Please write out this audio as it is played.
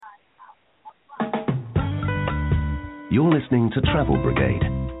You're listening to Travel Brigade,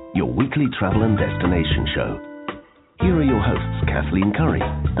 your weekly travel and destination show. Here are your hosts, Kathleen Curry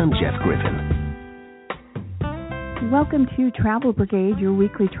and Jeff Griffin. Welcome to Travel Brigade, your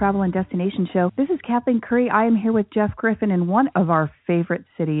weekly travel and destination show. This is Kathleen Curry. I am here with Jeff Griffin in one of our favorite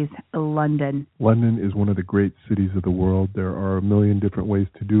cities, London. London is one of the great cities of the world. There are a million different ways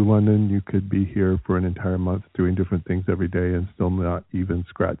to do London. You could be here for an entire month doing different things every day and still not even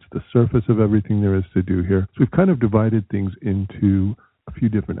scratch the surface of everything there is to do here. So we've kind of divided things into a few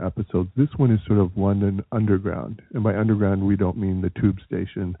different episodes. This one is sort of London Underground. And by underground, we don't mean the tube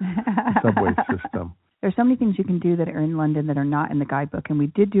station subway system. There's so many things you can do that are in London that are not in the guidebook. And we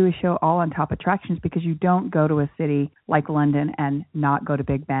did do a show all on top attractions because you don't go to a city like London and not go to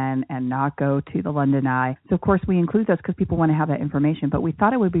Big Ben and not go to the London Eye. So, of course, we include those because people want to have that information. But we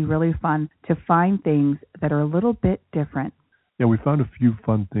thought it would be really fun to find things that are a little bit different. Yeah, we found a few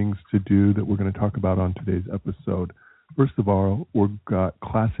fun things to do that we're going to talk about on today's episode. First of all, we've got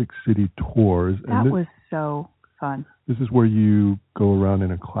classic city tours. That was so fun. This is where you go around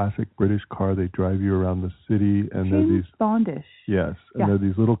in a classic British car. They drive you around the city, and James they're these Bondish. Yes, and they're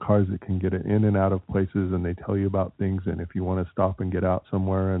these little cars that can get in and out of places, and they tell you about things. And if you want to stop and get out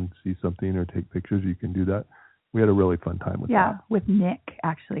somewhere and see something or take pictures, you can do that. We had a really fun time with that. Yeah, with Nick.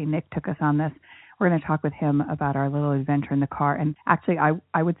 Actually, Nick took us on this. We're going to talk with him about our little adventure in the car. And actually,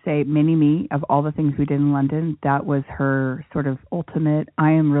 I would say Mini-Me, of all the things we did in London, that was her sort of ultimate,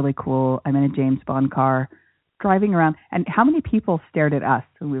 I am really cool, I'm in a James Bond car, driving around. And how many people stared at us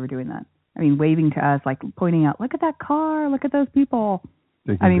when we were doing that? I mean, waving to us, like pointing out, look at that car, look at those people.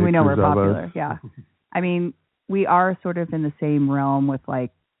 Taking we know we're popular. Us. Yeah. I mean, we are sort of in the same realm with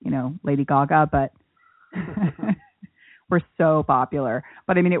Lady Gaga, but we're so popular.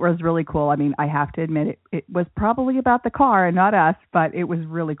 But I mean, it was really cool. I mean, I have to admit it was probably about the car and not us, but it was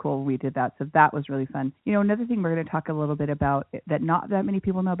really cool we did that. So that was really fun. Another thing we're going to talk a little bit about that not that many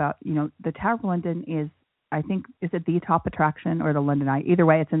people know about, the Tower of London is it the top attraction or the London Eye? Either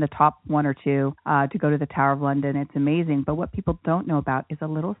way, it's in the top one or two to go to the Tower of London. It's amazing. But what people don't know about is a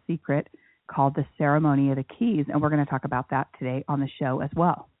little secret called the Ceremony of the Keys. And we're going to talk about that today on the show as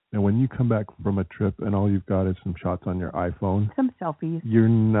well. And when you come back from a trip and all you've got is some shots on your iPhone, some selfies, you're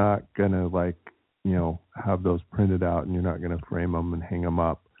not going to have those printed out and you're not going to frame them and hang them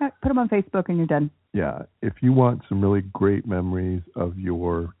up. Put them on Facebook and you're done. Yeah. If you want some really great memories of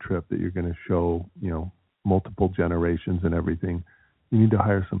your trip that you're going to show, multiple generations and everything, you need to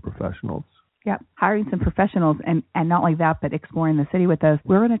hire some professionals. Yeah, hiring some professionals and not only that, but exploring the city with us.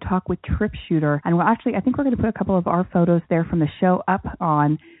 We're going to talk with TripShooter. And I think we're going to put a couple of our photos there from the show up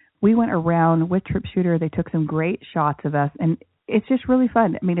on. We went around with TripShooter. They took some great shots of us, and it's just really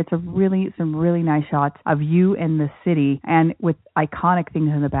fun. I mean, it's some really nice shots of you in the city and with iconic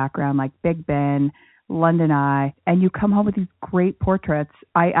things in the background like Big Ben, London Eye, and you come home with these great portraits.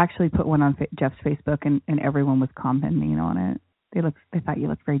 I actually put one on Jeff's Facebook, and everyone was commenting on it. They thought you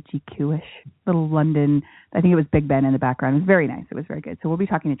looked very GQ-ish. Little London, I think it was Big Ben in the background. It was very nice. It was very good. So we'll be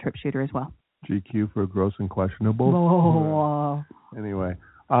talking to TripShooter as well. GQ for gross and questionable. Oh. Anyway,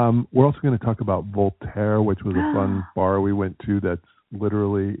 we're also going to talk about Voltaire, which was a fun bar we went to that's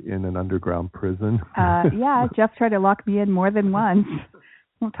literally in an underground prison. Yeah, Jeff tried to lock me in more than once.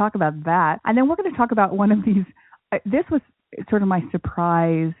 We'll talk about that. And then we're going to talk about one of these. This was sort of my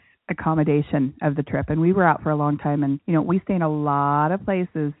surprise accommodation of the trip. And we were out for a long time. And, we stayed in a lot of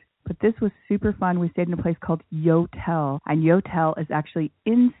places. But this was super fun. We stayed in a place called Yotel. And Yotel is actually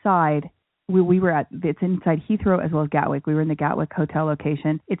inside. It's inside Heathrow as well as Gatwick. We were in the Gatwick hotel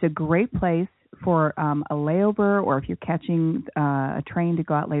location. It's a great place for a layover or if you're catching a train to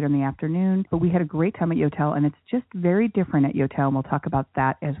go out later in the afternoon. But we had a great time at Yotel, and it's just very different at Yotel, and we'll talk about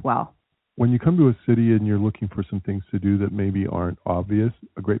that as well. When you come to a city and you're looking for some things to do that maybe aren't obvious,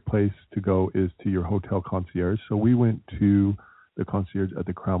 a great place to go is to your hotel concierge. So we went to the concierge at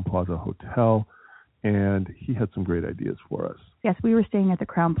the Crowne Plaza Hotel, and he had some great ideas for us. Yes, we were staying at the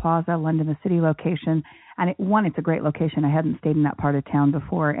Crowne Plaza, London, the city location. And it's a great location. I hadn't stayed in that part of town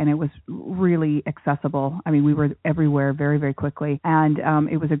before, and it was really accessible. I mean, we were everywhere very, very quickly. And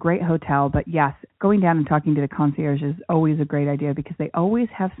it was a great hotel. But yes, going down and talking to the concierge is always a great idea because they always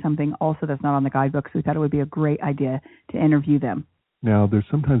have something also that's not on the guidebook. So we thought it would be a great idea to interview them. Now, there's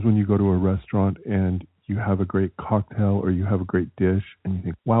sometimes when you go to a restaurant and you have a great cocktail or you have a great dish and you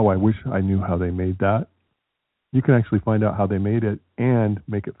think, wow, I wish I knew how they made that. You can actually find out how they made it and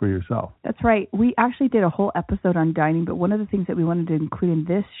make it for yourself. That's right. We actually did a whole episode on dining, but one of the things that we wanted to include in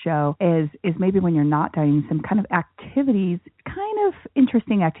this show is maybe when you're not dining, some kind of activities, kind of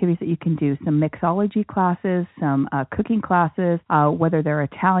interesting activities that you can do. Some mixology classes, some cooking classes, whether they're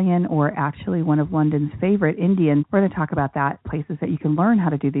Italian or actually one of London's favorite, Indian. We're going to talk about that, places that you can learn how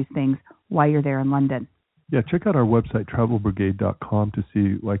to do these things while you're there in London. Yeah, check out our website, travelbrigade.com, to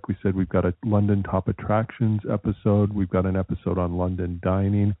see, like we said, we've got a London Top Attractions episode. We've got an episode on London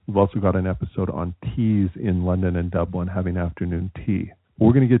dining. We've also got an episode on teas in London and Dublin, having afternoon tea.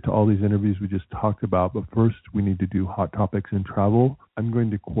 We're going to get to all these interviews we just talked about, but first we need to do Hot Topics in Travel. I'm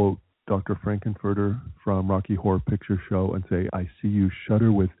going to quote Dr. Frankenfurter from Rocky Horror Picture Show and say, I see you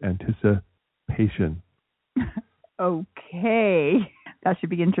shudder with anticipation. Okay. That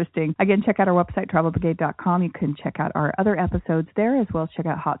should be interesting. Again, check out our website, travelbrigade.com. You can check out our other episodes there, as well as check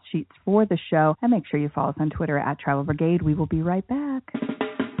out hot sheets for the show. And make sure you follow us on Twitter at Travel Brigade. We will be right back.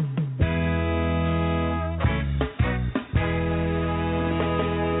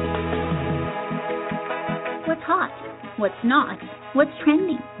 What's hot? What's not? What's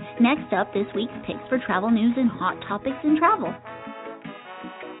trending? Next up, this week's picks for travel news and hot topics in travel.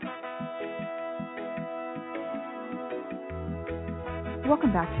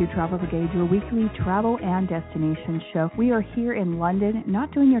 Welcome back to Travel Brigade, your weekly travel and destination show. We are here in London,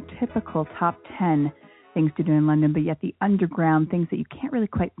 not doing your typical top 10 things to do in London, but yet the underground things that you can't really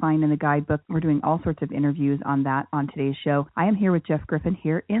quite find in the guidebook. We're doing all sorts of interviews on that on today's show. I am here with Jeff Griffin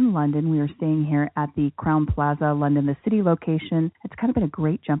here in London. We are staying here at the Crown Plaza, London, the city location. It's kind of been a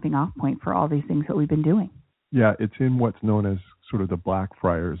great jumping off point for all these things that we've been doing. Yeah, it's in what's known as sort of the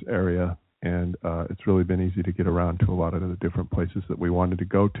Blackfriars area. And it's really been easy to get around to a lot of the different places that we wanted to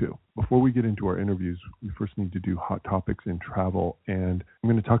go to. Before we get into our interviews, we first need to do hot topics in travel. And I'm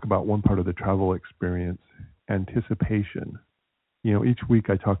going to talk about one part of the travel experience, anticipation. You know, each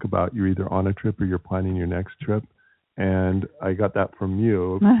week I talk about you're either on a trip or you're planning your next trip. And I got that from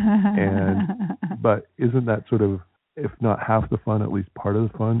you. But isn't that sort of, if not half the fun, at least part of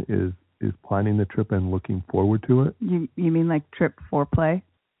the fun is planning the trip and looking forward to it? You mean like trip foreplay?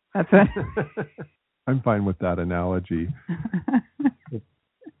 That's it. I'm fine with that analogy.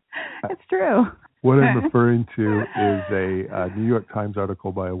 It's true. What I'm referring to is a New York Times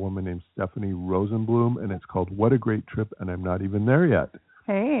article by a woman named Stephanie Rosenblum, and it's called What a Great Trip, and I'm Not Even There Yet.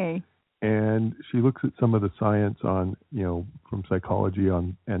 Hey. And she looks at some of the science on, you know, from psychology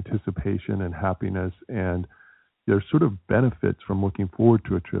on anticipation and happiness, and there's sort of benefits from looking forward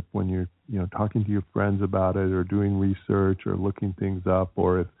to a trip when you're, you know, talking to your friends about it or doing research or looking things up,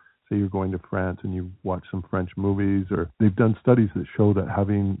 or if, say, you're going to France and you watch some French movies, or they've done studies that show that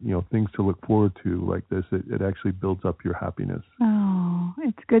having, you know, things to look forward to like this, it actually builds up your happiness. Oh,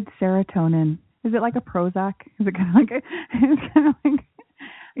 it's good serotonin. Is it like a Prozac? Is it kind of like it's kind of like,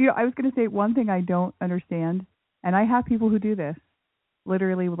 you know, I was going to say one thing I don't understand, and I have people who do this,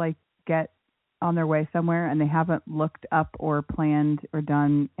 literally like get on their way somewhere and they haven't looked up or planned or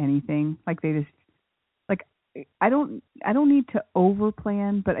done anything. Like they just, like, I don't need to over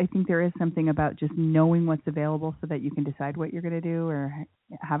plan, but I think there is something about just knowing what's available so that you can decide what you're going to do or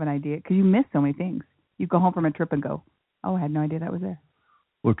have an idea, because you miss so many things. You go home from a trip and go, oh, I had no idea that was there.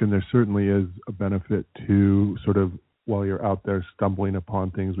 Look, and there certainly is a benefit to sort of, while you're out there stumbling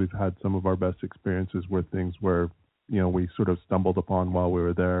upon things. We've had some of our best experiences where things where, you know, we sort of stumbled upon while we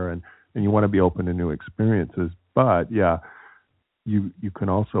were there, and you want to be open to new experiences. But yeah, you can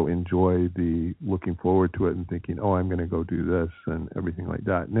also enjoy the looking forward to it and thinking, oh, I'm going to go do this and everything like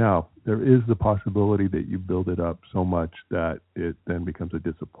that. Now, there is the possibility that you build it up so much that it then becomes a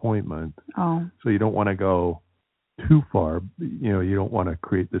disappointment. Oh. So you don't want to go too far. You know, you don't want to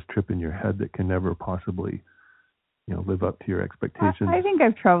create this trip in your head that can never possibly, you know, live up to your expectations. I think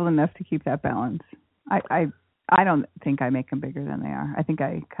I've traveled enough to keep that balance. I don't think I make them bigger than they are. I think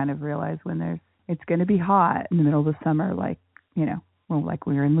I kind of realize when it's going to be hot in the middle of the summer, like, you know, well, like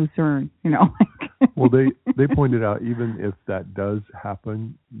we were in Lucerne, you know. Well, they pointed out even if that does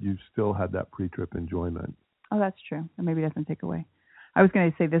happen, you still had that pre-trip enjoyment. Oh, that's true. And maybe it doesn't take away. I was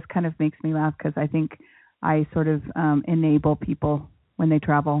going to say this kind of makes me laugh because I think I sort of enable people when they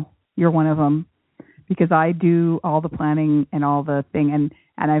travel. You're one of them, because I do all the planning and all the thing, and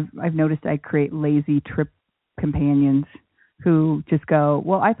I've noticed I create lazy trip companions who just go,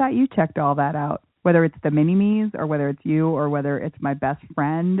 well, I thought you checked all that out, whether it's the mini-me's or whether it's you or whether it's my best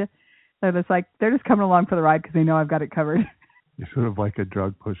friend. So it's like they're just coming along for the ride because they know I've got it covered. You're sort of like a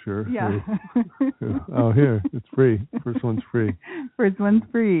drug pusher. Yeah. Oh, here, it's free. First one's free. First one's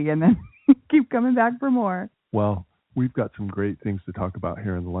free, and then keep coming back for more. Well, We've got some great things to talk about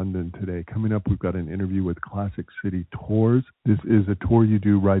here in London today. Coming up, we've got an interview with Classic City Tours. This is a tour you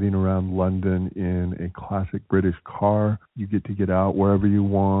do riding around London in a classic British car. You get out wherever you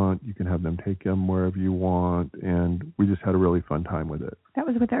want. You can have them take them wherever you want. And we just had a really fun time with it. That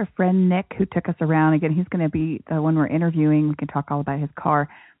was with our friend Nick, who took us around. Again, he's going to be the one we're interviewing. We can talk all about his car.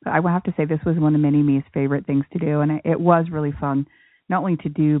 But I will have to say this was one of Mini-Me's favorite things to do. And it was really fun, not only to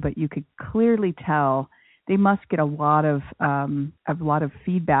do, but you could clearly tell they must get a lot of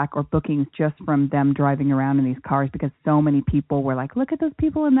feedback or bookings just from them driving around in these cars, because so many people were like, look at those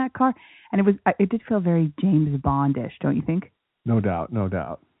people in that car. And it did feel very James Bond-ish, don't you think? No doubt.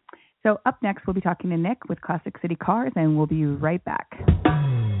 So up next, we'll be talking to Nick with Classic City Cars, and we'll be right back.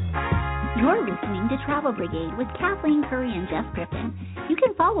 You're listening to Travel Brigade with Kathleen Curry and Jeff Griffin. You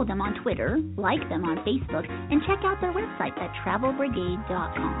can follow them on Twitter, like them on Facebook, and check out their website at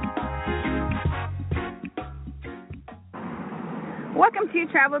travelbrigade.com. Welcome to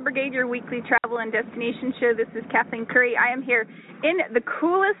Travel Brigade, your weekly travel and destination show. This is Kathleen Curry. I am here in the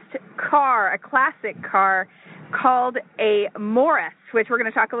coolest car, a classic car called a Morris, which we're going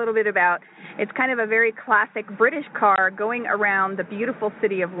to talk a little bit about. It's kind of a very classic British car going around the beautiful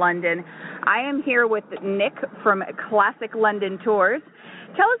city of London. I am here with Nick from Classic London Tours.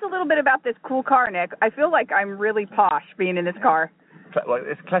 Tell us a little bit about this cool car, Nick. I feel like I'm really posh being in this car. Well,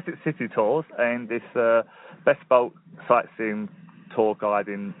 it's Classic City Tours, and it's bespoke sightseeing tour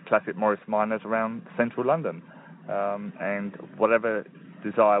guiding classic Morris Minors around central London, and whatever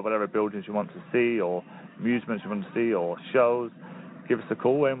buildings you want to see, or amusements you want to see, or shows, give us a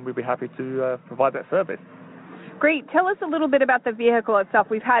call and we'll be happy to provide that service. Great. Tell us a little bit about the vehicle itself.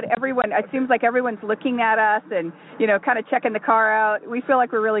 We've had everyone, it seems like everyone's looking at us and, kind of checking the car out. We feel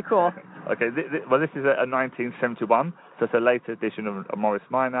like we're really cool. Okay, this is a 1971, so it's a later edition of a Morris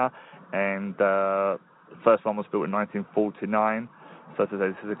Minor, and the first one was built in 1949. So to say,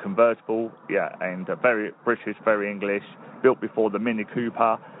 this is a convertible, and very British, very English, built before the Mini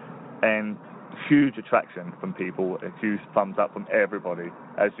Cooper, and huge attraction from people, a huge thumbs up from everybody,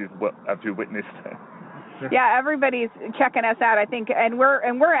 as you witnessed. Yeah, everybody's checking us out, I think, and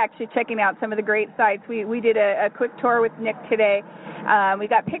we're actually checking out some of the great sites. We did a quick tour with Nick today. We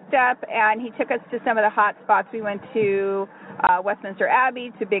got picked up, and he took us to some of the hot spots. We went to Westminster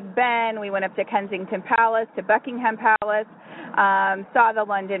Abbey, to Big Ben. We went up to Kensington Palace, to Buckingham Palace, saw the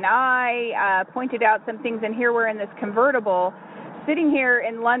London Eye, pointed out some things, and here we're in this convertible. Sitting here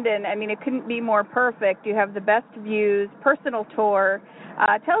in London, I mean, it couldn't be more perfect. You have the best views, personal tour.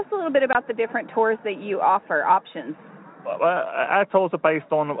 Tell us a little bit about the different tours that you offer, options. Well, our tours are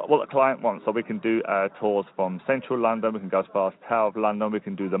based on what the client wants. So we can do tours from central London, we can go as far as Tower of London, we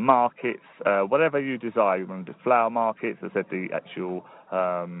can do the markets, whatever you desire. You want to do flower markets, as I said, the actual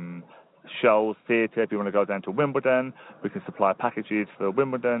shows, theatre. If you want to go down to Wimbledon, we can supply packages for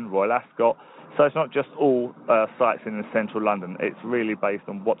Wimbledon, Royal Ascot. So it's not just all sites in central London. It's really based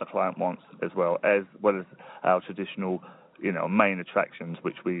on what the client wants as well as our traditional, main attractions,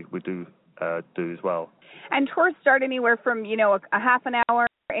 which we do as well. And tours start anywhere from, a half an hour,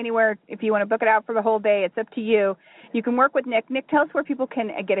 anywhere. If you want to book it out for the whole day, it's up to you. You can work with Nick. Nick, tell us where people can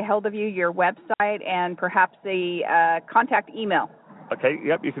get a hold of you, your website, and perhaps the contact email. Okay,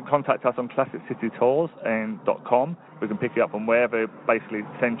 yep, you can contact us on classiccitytours.com. We can pick you up from wherever, basically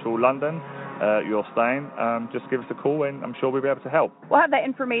central London, you're staying. Just give us a call and I'm sure we'll be able to help. We'll have that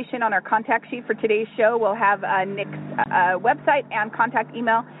information on our contact sheet for today's show. We'll have Nick's website and contact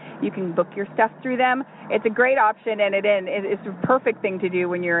email. You can book your stuff through them. It's a great option, and it's a perfect thing to do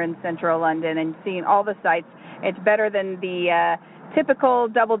when you're in central London and seeing all the sites. It's better than the typical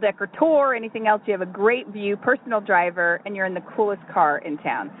double-decker tour or anything else. You have a great view, personal driver, and you're in the coolest car in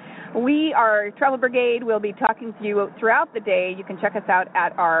town. We are Travel Brigade. We'll be talking to you throughout the day. You can check us out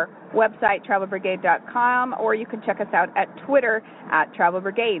at our website, travelbrigade.com, or you can check us out at Twitter at Travel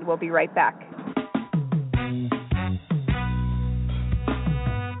Brigade. We'll be right back.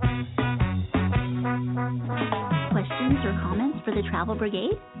 Questions or comments for the Travel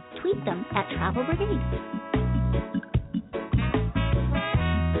Brigade? Tweet them at Travel Brigade.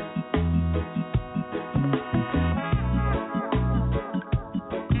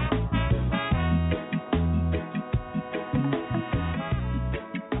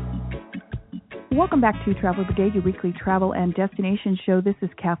 Welcome back to Travel Brigade, your weekly travel and destination show. This is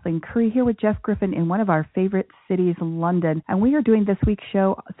Kathleen Curry here with Jeff Griffin in one of our favorite cities, London. And we are doing this week's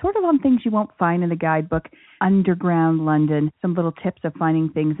show sort of on things you won't find in the guidebook, underground London, some little tips of finding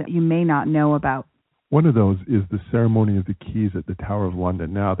things that you may not know about. One of those is the ceremony of the keys at the Tower of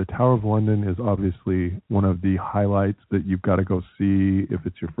London. Now, the Tower of London is obviously one of the highlights that you've got to go see if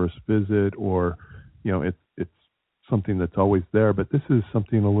it's your first visit, or, it's something that's always there, but this is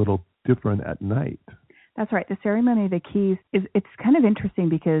something a little different at night. That's right. The Ceremony of the Keys it's kind of interesting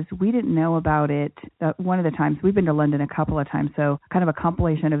because we didn't know about it one of the times. We've been to London a couple of times, so kind of a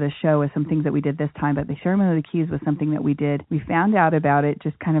compilation of the show is some things that we did this time, but the Ceremony of the Keys was something that we did. We found out about it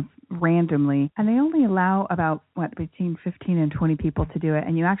just kind of randomly, and they only allow about, between 15 and 20 people to do it,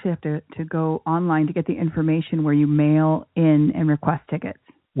 and you actually have to go online to get the information where you mail in and request tickets.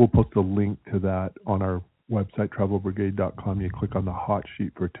 We'll post a link to that on our website, travelbrigade.com. You click on the hot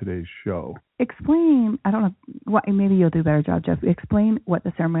sheet for today's show. Explain, I don't know, maybe you'll do a better job, Jeff. Explain what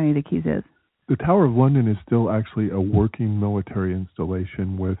the Ceremony of the Keys is. The Tower of London is still actually a working military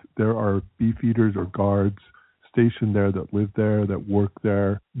installation there are beefeaters or guards stationed there that live there, that work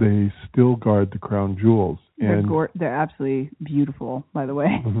there. They still guard the crown jewels. They're absolutely beautiful, by the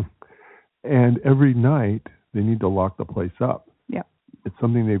way. And every night they need to lock the place up. Yep. It's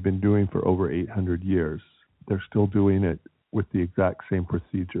something they've been doing for over 800 years. They're still doing it with the exact same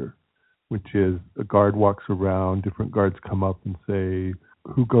procedure, which is a guard walks around, different guards come up and say,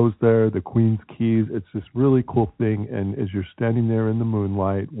 who goes there, the Queen's keys. It's this really cool thing, and as you're standing there in the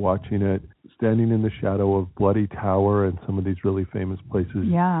moonlight watching it, standing in the shadow of Bloody Tower and some of these really famous places,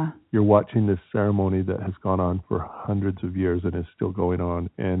 you're watching this ceremony that has gone on for hundreds of years and is still going on,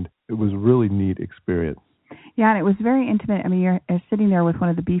 and it was a really neat experience. Yeah, and it was very intimate. I mean, you're sitting there with one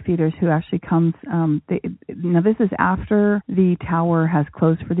of the beefeaters who actually comes. Now, this is after the tower has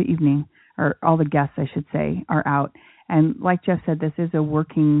closed for the evening, or all the guests, I should say, are out. And like Jeff said, this is a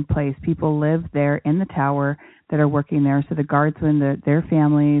working place. People live there in the tower that are working there. So the guardsmen, their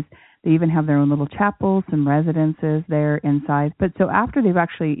families, they even have their own little chapels, some residences there inside. But so after they've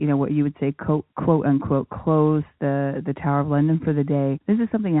actually, what you would say, quote unquote, closed the Tower of London for the day, this is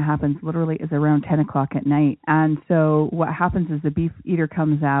something that happens literally is around 10 o'clock at night. And so what happens is the beef eater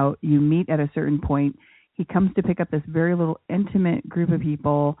comes out, you meet at a certain point. He comes to pick up this very little intimate group of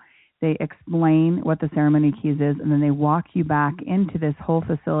people. They explain what the Ceremony of Keys is, and then they walk you back into this whole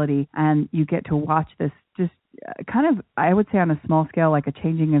facility, and you get to watch this just kind of, I would say on a small scale, like a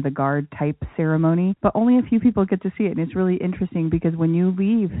changing of the guard type ceremony, but only a few people get to see it. And it's really interesting because when you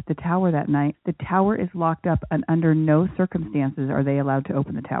leave the tower that night, the tower is locked up, and under no circumstances are they allowed to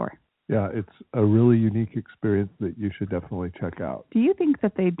open the tower. Yeah, it's a really unique experience that you should definitely check out. Do you think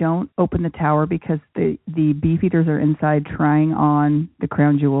that they don't open the tower because the beefeaters are inside trying on the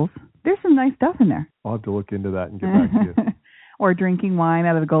crown jewels? There's some nice stuff in there. I'll have to look into that and get back to you. Or drinking wine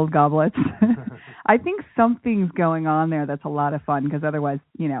out of the gold goblets. I think something's going on there that's a lot of fun because otherwise,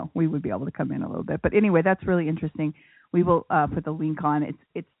 we would be able to come in a little bit. But anyway, that's really interesting. We will put the link on.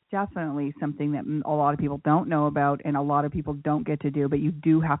 It's definitely something that a lot of people don't know about and a lot of people don't get to do, but you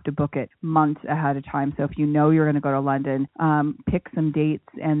do have to book it months ahead of time. So if you know you're going to go to London, pick some dates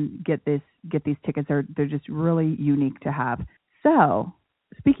and get these tickets. They're just really unique to have. So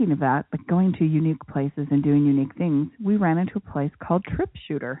speaking of that, like going to unique places and doing unique things, we ran into a place called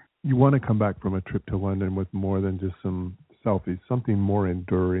TripShooter. You want to come back from a trip to London with more than just some selfies, something more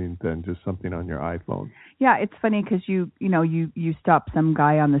enduring than just something on your iPhone. Yeah, it's funny because you stop some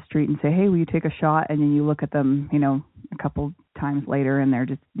guy on the street and say, hey, will you take a shot? And then you look at them, a couple times later and they're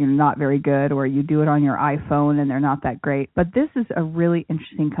just not very good, or you do it on your iPhone and they're not that great. But this is a really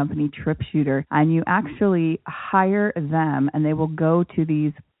interesting company, TripShooter, and you actually hire them and they will go to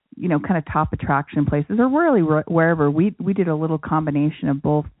these kind of top attraction places, or really wherever. We did a little combination of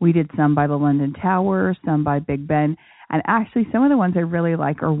both. We did some by the London Tower, some by Big Ben. And actually, some of the ones I really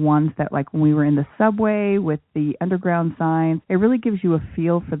like are ones that, like when we were in the subway with the underground signs, it really gives you a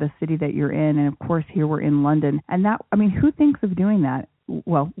feel for the city that you're in. And of course, here we're in London. And who thinks of doing that?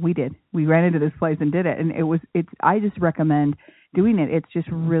 Well, we did. We ran into this place and did it. And I just recommend doing it. It's just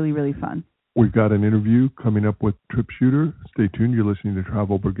really, really fun. We've got an interview coming up with TripShooter. Stay tuned. You're listening to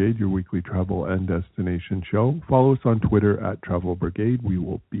Travel Brigade, your weekly travel and destination show. Follow us on Twitter at Travel Brigade. We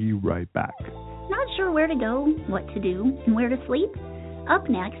will be right back. Not sure where to go, what to do, and where to sleep? Up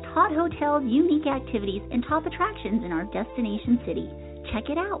next, hot hotels, unique activities, and top attractions in our destination city. Check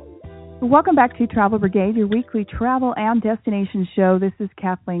it out. Welcome back to Travel Brigade, your weekly travel and destination show. This is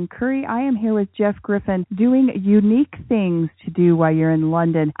Kathleen Curry. I am here with Jeff Griffin doing unique things to do while you're in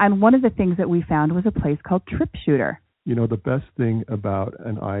London. And one of the things that we found was a place called TripShooter. The best thing about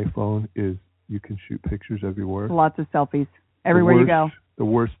an iPhone is you can shoot pictures everywhere. Lots of selfies everywhere you go. The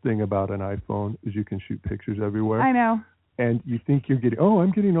worst thing about an iPhone is you can shoot pictures everywhere. I know. And you think you're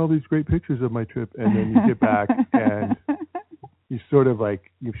I'm getting all these great pictures of my trip. And then you get back and you sort of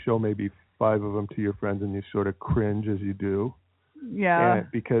you show maybe 5 of them to your friends and you sort of cringe as you do. Yeah.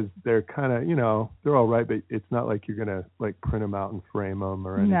 Because they're kind of, they're all right, but it's not like you're going to print them out and frame them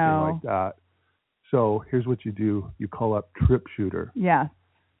or anything like that. So here's what you do. You call up TripShooter. Yeah.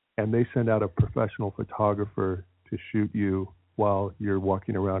 And they send out a professional photographer to shoot you while you're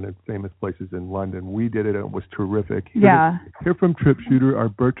walking around in famous places in London. We did it, and it was terrific. Hear from TripShooter are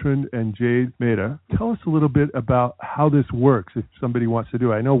Bertrand and Jade Mehta. Tell us a little bit about how this works if somebody wants to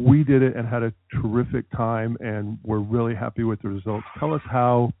do it. I know we did it and had a terrific time, and we're really happy with the results. Tell us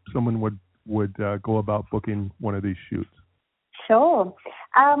how someone would go about booking one of these shoots. Sure.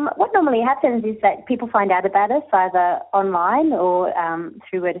 What normally happens is that people find out about us either online or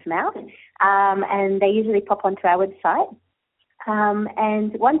through word of mouth, and they usually pop onto our website.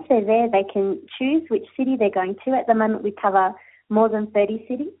 And once they're there, they can choose which city they're going to. At the moment, we cover more than 30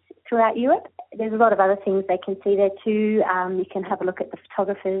 cities throughout Europe. There's a lot of other things they can see there too. You can have a look at the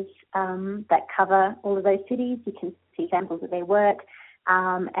photographers that cover all of those cities. You can see examples of their work.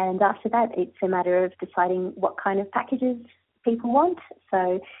 And after that, it's a matter of deciding what kind of packages people want.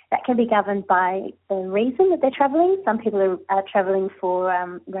 So that can be governed by the reason that they're travelling. Some people are travelling for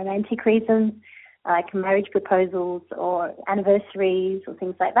romantic reasons, like marriage proposals or anniversaries or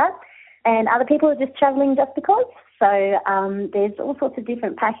things like that. And other people are just travelling just because. So there's all sorts of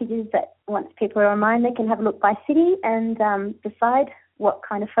different packages that once people are online, they can have a look by city and decide what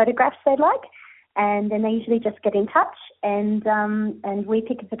kind of photographs they'd like. And then they usually just get in touch and we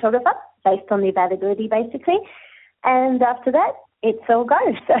pick a photographer based on the availability, basically. And after that, it's all go.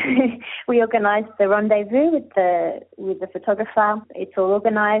 So we organise the rendezvous with the photographer. It's all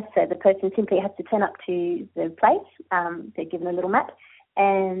organised, so the person simply has to turn up to the place. They're given a little map,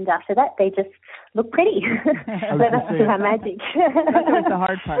 and after that, they just look pretty. Let us do our magic. That's the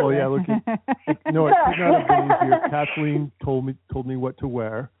hard part. Oh yeah, look. It could not have been easier. Kathleen told me what to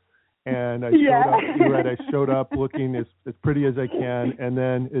wear. And I showed up looking as pretty as I can, and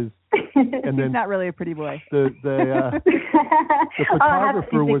then he's not really a pretty boy. The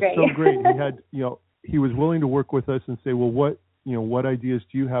photographer was so great. He had, he was willing to work with us and say, well, what ideas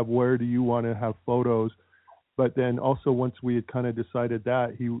do you have? Where do you want to have photos? But then also once we had kind of decided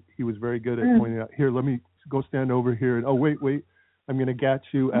that, he was very good at pointing out, here, let me go stand over here, and wait. I'm going to get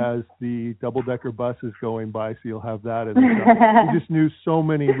you as the double-decker bus is going by, so you'll have that. And he just knew so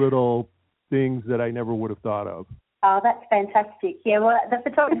many little things that I never would have thought of. Oh, that's fantastic. Yeah, well, the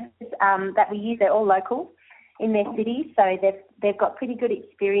photographers that we use, they're all locals in their city, so they've got pretty good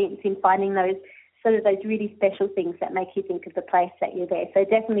experience in finding those really special things that make you think of the place that you're there. So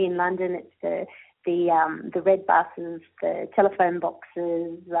definitely in London, it's the red buses, the telephone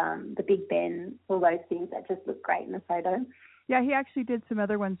boxes, the Big Ben, all those things that just look great in the photo. Yeah, he actually did some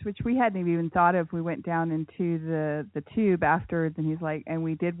other ones, which we hadn't even thought of. We went down into the tube afterwards, and he's like, and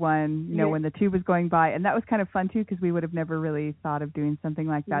we did one, when the tube was going by. And that was kind of fun, too, because we would have never really thought of doing something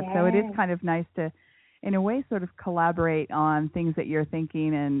like that. Yeah. So it is kind of nice to, in a way, sort of collaborate on things that you're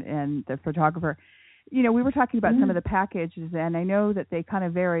thinking and the photographer. We were talking about some of the packages, and I know that they kind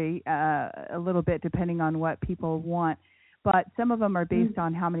of vary a little bit depending on what people want. But some of them are based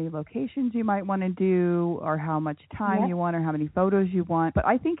on how many locations you might want to do or how much time you want or how many photos you want. But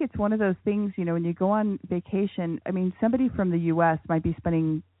I think it's one of those things, when you go on vacation, I mean, somebody from the U.S. might be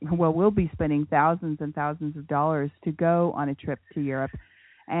will be spending thousands and thousands of dollars to go on a trip to Europe.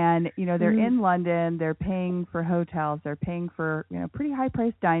 And, they're in London, they're paying for hotels, they're paying for, pretty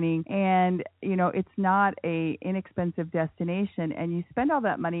high-priced dining. And, it's not a inexpensive destination. And you spend all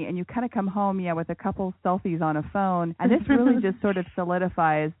that money and you kind of come home, with a couple selfies on a phone. And this really just sort of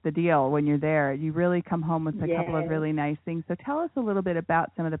solidifies the deal when you're there. You really come home with a couple of really nice things. So tell us a little bit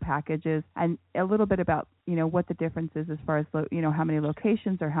about some of the packages and a little bit about, what the difference is as far as, how many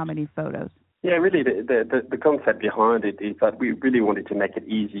locations or how many photos. Yeah, really, the concept behind it is that we really wanted to make it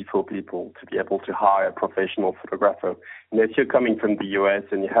easy for people to be able to hire a professional photographer. If you're coming from the US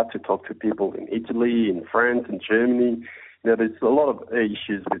and you have to talk to people in Italy, in France, in Germany, there's a lot of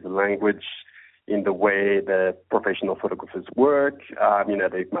issues with the language, in the way the professional photographers work.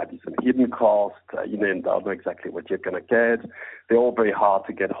 There might be some hidden costs. You don't know exactly what you're going to get. They're all very hard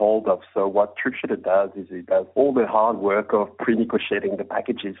to get hold of. So what TripShooter does is it does all the hard work of pre-negotiating the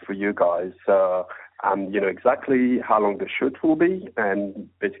packages for you guys. So you know exactly how long the shoot will be, and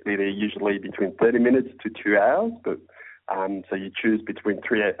basically they're usually between 30 minutes to 2 hours. But so you choose between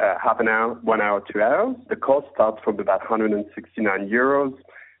half an hour, 1 hour, 2 hours. The cost starts from about €169.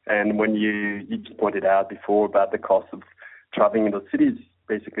 And when you just pointed out before about the cost of traveling in those cities,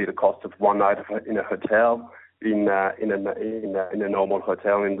 basically the cost of one night in a hotel, in a normal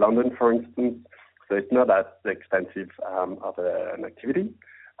hotel in London, for instance. So it's not that expensive of an activity.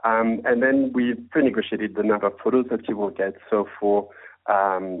 And then we pre-negotiated the number of photos that you will get. So for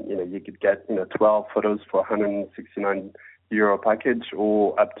you could get 12 photos for €169, euro package,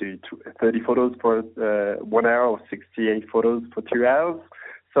 or up to 30 photos for 1 hour, or 68 photos for 2 hours.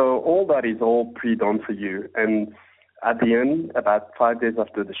 So all that is all pre-done for you. And at the end, about 5 days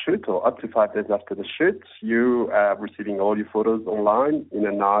after the shoot, or up to 5 days after the shoot, you are receiving all your photos online in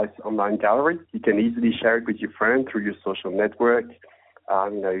a nice online gallery. You can easily share it with your friend through your social network.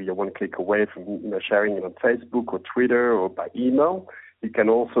 You're one click away from sharing it on Facebook or Twitter or by email. You can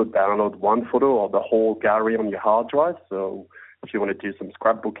also download one photo or the whole gallery on your hard drive. So if you want to do some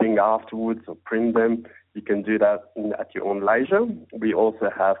scrapbooking afterwards or print them, you can do that at your own leisure. We also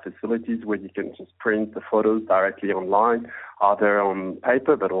have facilities where you can just print the photos directly online, either on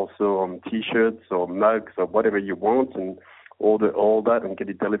paper but also on T-shirts or mugs or whatever you want, and all that, and get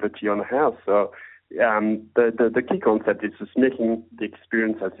it delivered to you on the house. So the key concept is just making the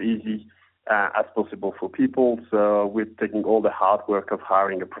experience as easy as possible for people. So we're taking all the hard work of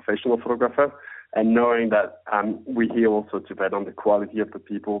hiring a professional photographer, and knowing that we're here also to bet on the quality of the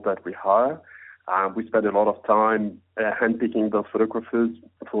people that we hire. We spend a lot of time handpicking those photographers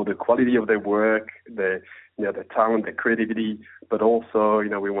for the quality of their work, the talent, the creativity, but also,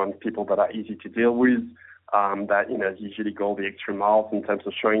 we want people that are easy to deal with, that, usually go the extra miles in terms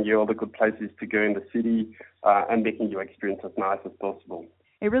of showing you all the good places to go in the city, and making your experience as nice as possible.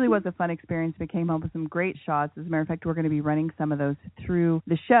 It really was a fun experience. We came home with some great shots. As a matter of fact, we're going to be running some of those through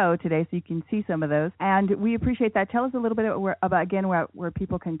the show today, so you can see some of those. And we appreciate that. Tell us a little bit about where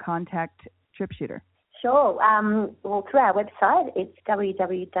people can contact TripShooter. Sure. Well, through our website, it's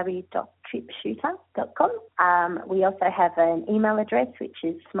www.tripshooter.com. We also have an email address, which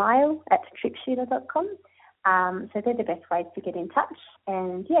is smile@tripshooter.com. So they're the best ways to get in touch.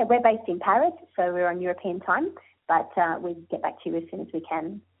 And, we're based in Paris, so we're on European time. But we'll get back to you as soon as we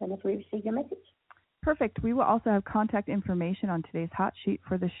can whenever we receive your message. Perfect. We will also have contact information on today's hot sheet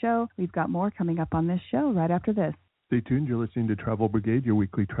for the show. We've got more coming up on this show right after this. Stay tuned. You're listening to Travel Brigade, your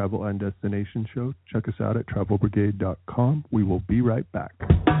weekly travel and destination show. Check us out at travelbrigade.com. We will be right back.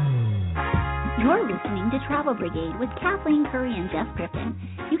 You're listening to Travel Brigade with Kathleen Curry and Jeff Griffin.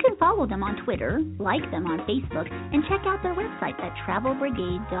 You can follow them on Twitter, like them on Facebook, and check out their website at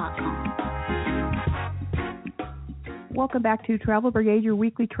travelbrigade.com. Welcome back to Travel Brigade, your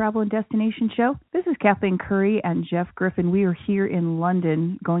weekly travel and destination show. This is Kathleen Curry and Jeff Griffin. We are here in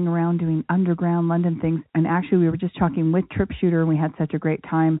London, going around doing underground London things. And actually, we were just talking with TripShooter, and we had such a great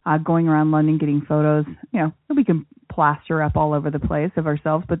time going around London, getting photos, that we can plaster up all over the place of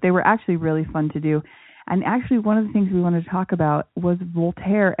ourselves. But they were actually really fun to do. And actually, one of the things we wanted to talk about was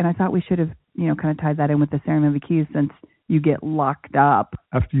Voltaire. And I thought we should have, kind of tied that in with the Ceremony of the Keys, since you get locked up.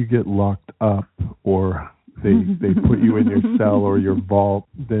 After you get locked up, or they put you in your cell or your vault,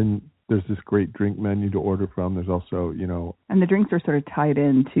 then there's this great drink menu to order from. There's also, And the drinks are sort of tied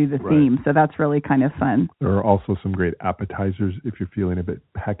into the theme, so that's really kind of fun. There are also some great appetizers if you're feeling a bit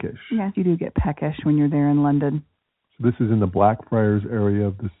peckish. Yes, you do get peckish when you're there in London. So this is in the Blackfriars area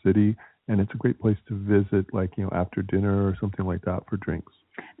of the city, and it's a great place to visit, after dinner or something like that for drinks.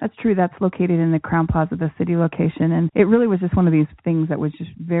 That's true. That's located in the Crowne Plaza, the city location. And it really was just one of these things that was just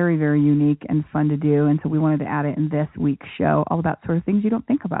very, very unique and fun to do. And so we wanted to add it in this week's show, all about sort of things you don't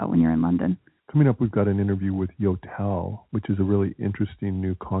think about when you're in London. Coming up, we've got an interview with Yotel, which is a really interesting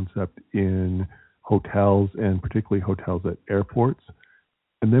new concept in hotels, and particularly hotels at airports.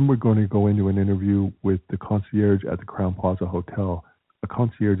 And then we're going to go into an interview with the concierge at the Crowne Plaza Hotel. A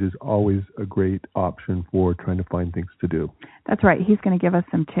concierge is always a great option for trying to find things to do. That's right. He's going to give us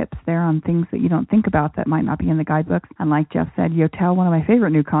some tips there on things that you don't think about that might not be in the guidebooks. And like Jeff said, Yotel, one of my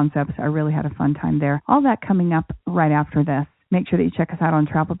favorite new concepts. I really had a fun time there. All that coming up right after this. Make sure that you check us out on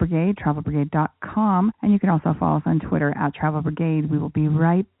Travel Brigade, travelbrigade.com. And you can also follow us on Twitter at Travel Brigade. We will be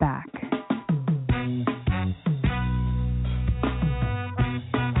right back.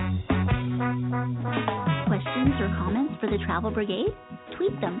 Questions or comments for the Travel Brigade?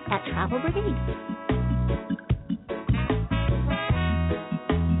 Tweet them at Travel Brigade.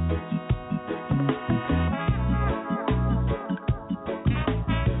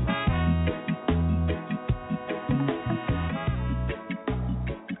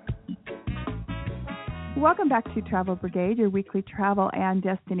 Welcome back to Travel Brigade, your weekly travel and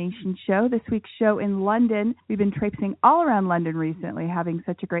destination show. This week's show in London. We've been traipsing all around London recently, having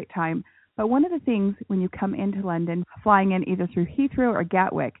such a great time. But one of the things when you come into London, flying in either through Heathrow or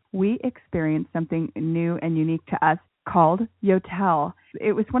Gatwick, we experienced something new and unique to us called Yotel.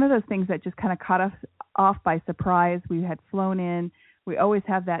 It was one of those things that just kind of caught us off by surprise. We had flown in. We always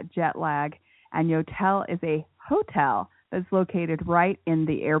have that jet lag. And Yotel is a hotel that's located right in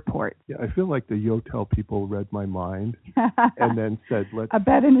the airport. Yeah, I feel like the Yotel people read my mind and then said, let's... A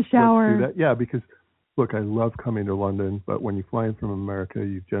bed in the shower. Let's do that. Yeah, because Look, I love coming to London, but when you fly in from America,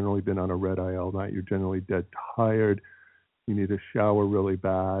 you've generally been on a red eye all night. You're generally dead tired. You need a shower really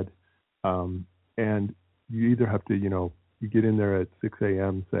bad. And you either have to, you get in there at 6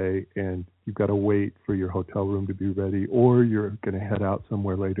 a.m., say, and you've got to wait for your hotel room to be ready, or you're going to head out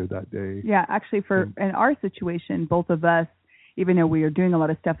somewhere later that day. Yeah, actually, in our situation, both of us, even though we are doing a lot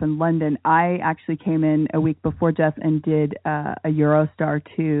of stuff in London, I actually came in a week before Jeff and did a Eurostar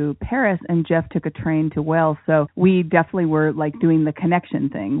to Paris, and Jeff took a train to Wales. So we definitely were like doing the connection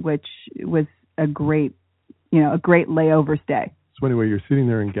thing, which was a great layover stay. So anyway, you're sitting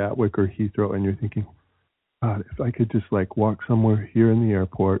there in Gatwick or Heathrow, and you're thinking, God, if I could just like walk somewhere here in the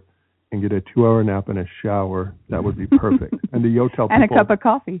airport and get a 2-hour nap and a shower, that would be perfect. And the Yotel people... And a cup of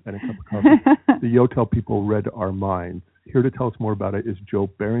coffee. The Yotel people read our minds. Here to tell us more about it is Joe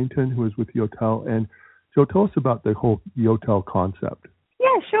Barrington, who is with Yotel. And Joe, tell us about the whole Yotel concept. Yeah,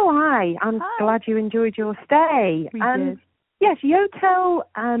 sure. Hi. I'm glad you enjoyed your stay. We did. Yes, Yotel,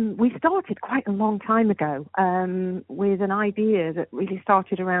 we started quite a long time ago with an idea that really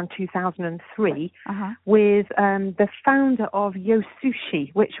started around 2003 with the founder of Yo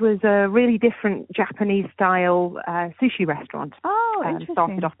Sushi, which was a really different Japanese-style sushi restaurant. Oh, interesting.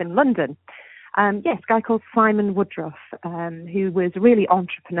 Started off in London. Yes, a guy called Simon Woodruff, who was really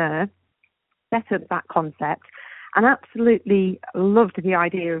entrepreneur, set up that concept, and absolutely loved the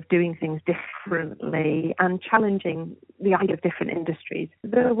idea of doing things differently and challenging the idea of different industries.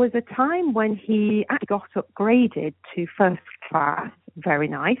 There was a time when he actually got upgraded to first class, very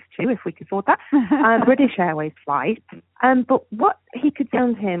nice too, if we could afford that, British Airways flight. But what he could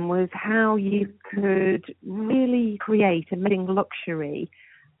tell him was how you could really create amazing luxury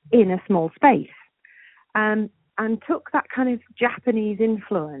in a small space, and took that kind of Japanese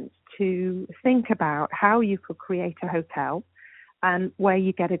influence to think about how you could create a hotel where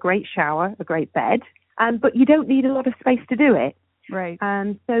you get a great shower, a great bed, but you don't need a lot of space to do it. Right.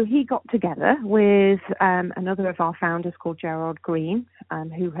 So he got together with another of our founders called Gerard Green,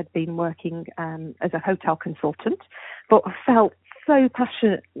 who had been working as a hotel consultant, but felt so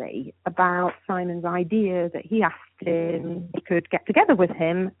passionately about Simon's idea that he asked him if he could get together with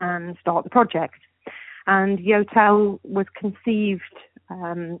him and start the project. And Yotel was conceived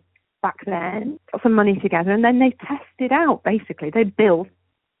back then, got some money together, and then they tested out, basically. They built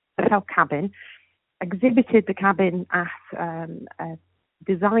a hotel cabin, exhibited the cabin at a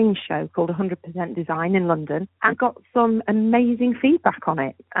design show called 100% Design in London, and got some amazing feedback on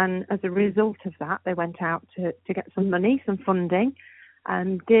it. And as a result of that, they went out to get some money, some funding,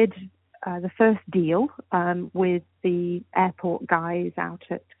 and did the first deal with the airport guys out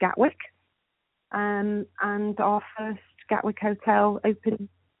at Gatwick. And our first Gatwick hotel opened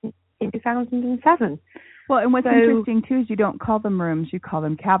in 2007. Well, and what's interesting, too, is you don't call them rooms, you call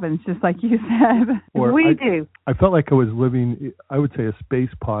them cabins, just like you said. We do. I felt like I was living, I would say, a space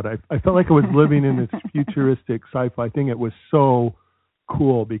pod. I felt like I was living in this futuristic sci-fi thing. It was so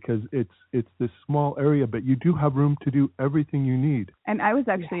cool because it's this small area, but you do have room to do everything you need. And I was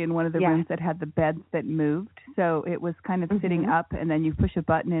actually in one of the rooms that had the beds that moved, so it was kind of sitting up, and then you push a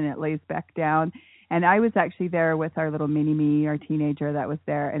button and it lays back down. And I was actually there with our little mini-me, our teenager that was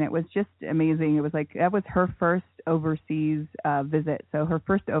there, and it was just amazing. It was like, that was her first overseas visit, so her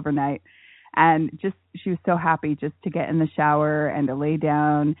first overnight. And just, she was so happy just to get in the shower and to lay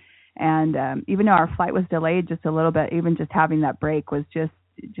down. And even though our flight was delayed just a little bit, even just having that break was just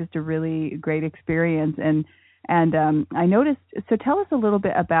a really great experience. And I noticed, so tell us a little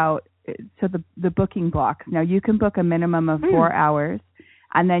bit about, so the booking blocks. Now, you can book a minimum of 4 hours.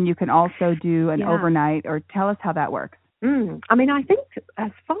 And then you can also do an overnight, or tell us how that works. I mean, I think,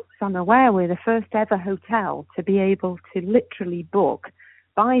 as far as I'm aware, we're the first ever hotel to be able to literally book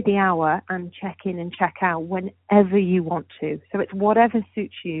by the hour and check in and check out whenever you want to. So it's whatever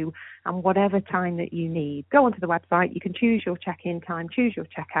suits you and whatever time that you need. Go onto the website, you can choose your check-in time, choose your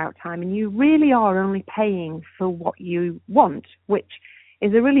check-out time, and you really are only paying for what you want, which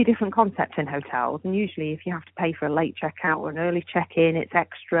is a really different concept in hotels. And usually if you have to pay for a late checkout or an early check-in, it's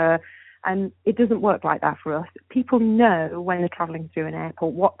extra. And it doesn't work like that for us. People know when they're traveling through an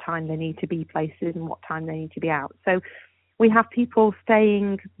airport what time they need to be places and what time they need to be out. So we have people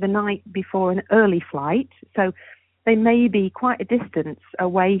staying the night before an early flight. So they may be quite a distance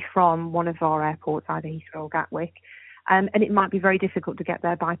away from one of our airports, either Heathrow or Gatwick. And it might be very difficult to get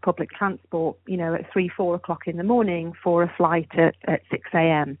there by public transport, at 3-4 o'clock in the morning for a flight at 6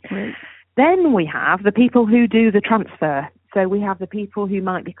 a.m. Right. Then we have the people who do the transfer. So we have the people who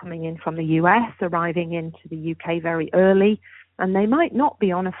might be coming in from the US, arriving into the UK very early, and they might not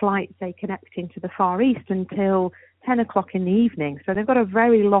be on a flight, say, connecting to the Far East until 10 o'clock in the evening. So they've got a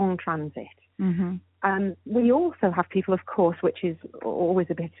very long transit. Mm-hmm. We also have people, of course, which is always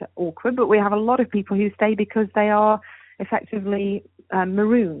a bit awkward, but we have a lot of people who stay because they are effectively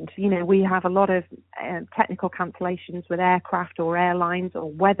marooned. You know, we have a lot of technical cancellations with aircraft or airlines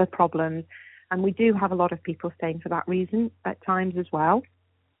or weather problems, and we do have a lot of people staying for that reason at times as well.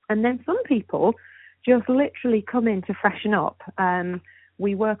 And then some people just literally come in to freshen up.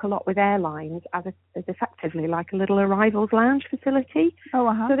 We work a lot with airlines as effectively like a little arrivals lounge facility. Oh,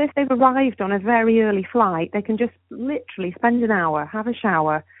 uh-huh. So if they've arrived on a very early flight, they can just literally spend an hour, have a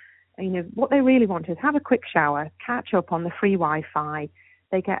shower. You know, what they really want is have a quick shower, catch up on the free Wi-Fi.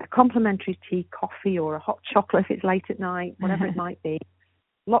 They get a complimentary tea, coffee, or a hot chocolate if it's late at night, whatever it might be.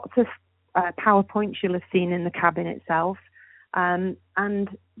 Lots of PowerPoints you'll have seen in the cabin itself. And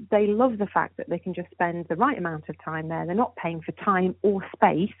they love the fact that they can just spend the right amount of time there. They're not paying for time or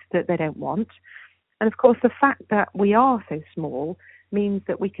space that they don't want. And of course, the fact that we are so small means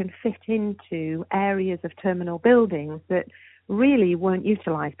that we can fit into areas of terminal buildings that really weren't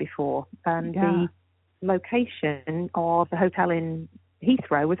utilised before. The location of the hotel in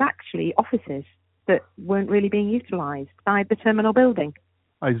Heathrow was actually offices that weren't really being utilised by the terminal building.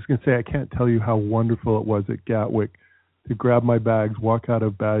 I was just going to say, I can't tell you how wonderful it was at Gatwick to grab my bags, walk out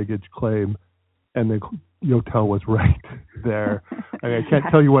of baggage claim, and the hotel was right there. I mean, I can't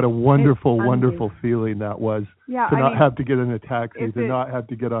tell you what a wonderful feeling that was to not have to get in a taxi, to not have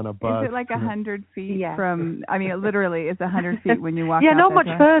to get on a bus. Is it like 100 feet from, I mean, it literally is 100 feet when you walk out. Yeah, not much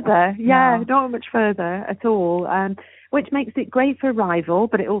further. Yeah, not much further at all, which makes it great for arrival,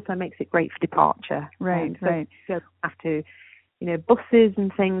 but it also makes it great for departure. Right, right. So you don't have to, you know, buses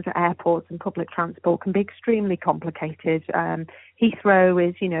and things at airports and public transport can be extremely complicated. Heathrow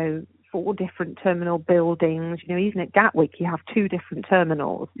is, you know, 4 different terminal buildings. You know, even at Gatwick, you have 2 different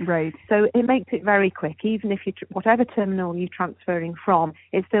terminals. Right. So it makes it very quick. Even if you, whatever terminal you're transferring from,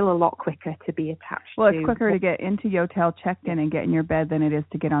 it's still a lot quicker to be attached to. Well, it's quicker to get into Yotel, checked in, and get in your bed than it is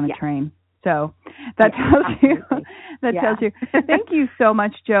to get on a train. So that tells you. Tells you. Thank you so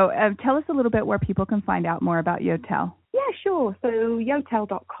much, Jo. Tell us a little bit where people can find out more about Yotel. Yeah, sure. So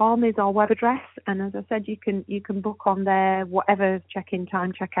yotel.com is our web address, and as I said, you can book on there whatever check-in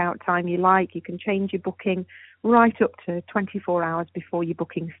time, check-out time you like. You can change your booking right up to 24 hours before your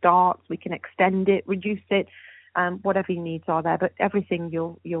booking starts. We can extend it, reduce it, whatever your needs are there. But everything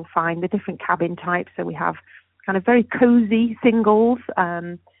you'll find, the different cabin types. So we have kind of very cozy singles,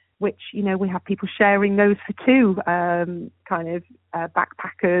 which, you know, we have people sharing those for 2, kind of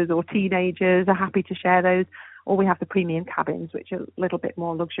backpackers or teenagers are happy to share those. Or we have the premium cabins, which are a little bit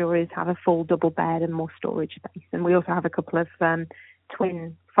more luxurious, have a full double bed and more storage space. And we also have a couple of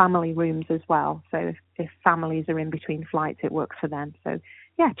twin family rooms as well. So if families are in between flights, it works for them. So,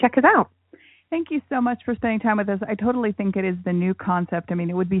 yeah, check us out. Thank you so much for spending time with us. I totally think it is the new concept. I mean,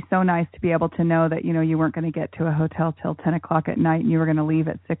 it would be so nice to be able to know that, you know, you weren't going to get to a hotel till 10 o'clock at night and you were going to leave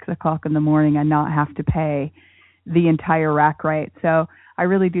at 6 o'clock in the morning and not have to pay the entire rack rate. So I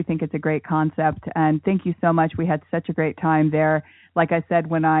really do think it's a great concept. And thank you so much. We had such a great time there. Like I said,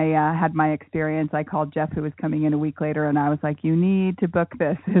 when I had my experience, I called Jeff, who was coming in a week later, and I was like, you need to book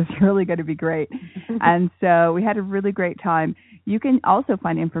this. It's really going to be great. And so we had a really great time. You can also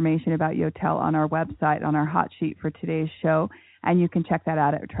find information about Yotel on our website, on our hot sheet for today's show, and you can check that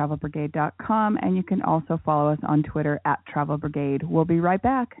out at travelbrigade.com, and you can also follow us on Twitter at Travel Brigade. We'll be right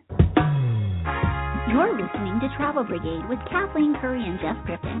back. You're listening to Travel Brigade with Kathleen Curry and Jeff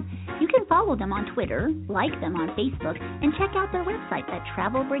Griffin. You can follow them on Twitter, like them on Facebook, and check out their website at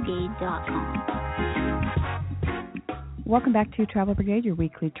travelbrigade.com. Welcome back to Travel Brigade, your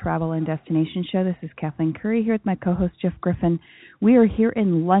weekly travel and destination show. This is Kathleen Curry here with my co-host Jeff Griffin. We are here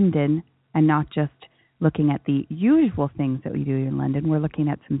in London, and not just looking at the usual things that we do in London. We're looking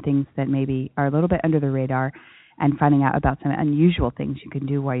at some things that maybe are a little bit under the radar and finding out about some unusual things you can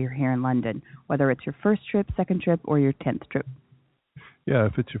do while you're here in London, whether it's your first trip, second trip, or your 10th trip. Yeah,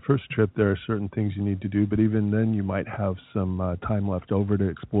 if it's your first trip, there are certain things you need to do, but even then you might have some time left over to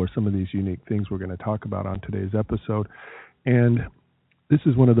explore some of these unique things we're going to talk about on today's episode. And this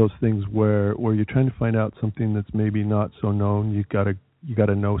is one of those things where you're trying to find out something that's maybe not so known. You got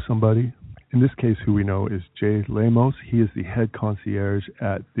to know somebody. In this case, who we know is Jay Lemos. He is the head concierge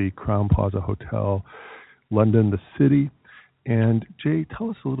at the Crowne Plaza Hotel, London, the city. And Jay, tell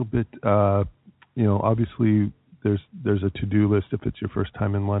us a little bit, obviously there's a to-do list if it's your first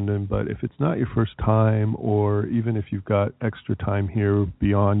time in London, but if it's not your first time, or even if you've got extra time here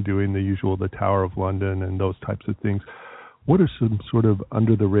beyond doing the usual, the Tower of London and those types of things, what are some sort of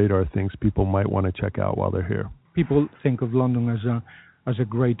under-the-radar things people might want to check out while they're here? People think of London as as a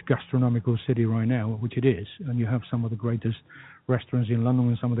great gastronomical city right now, which it is, and you have some of the greatest restaurants in London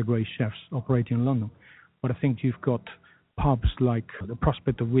and some of the great chefs operating in London. But I think you've got pubs like the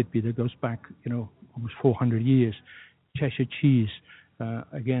Prospect of Whitby that goes back, almost 400 years. Cheshire Cheese,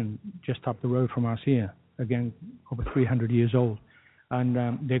 again, just up the road from us here, again, over 300 years old.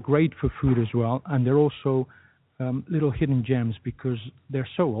 And they're great for food as well. And they're also little hidden gems because they're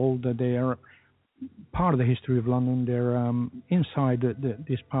so old that they are part of the history of London. They're inside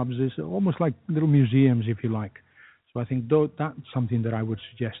these pubs is almost like little museums, if you like. So I think that's something that I would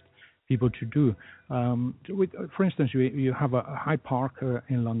suggest people to do. For instance, you have a Hyde Park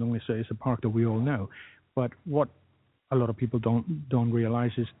in London. It's a park that we all know. But what a lot of people don't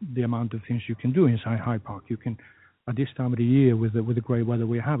realize is the amount of things you can do inside Hyde Park. You can, at this time of the year, with the great weather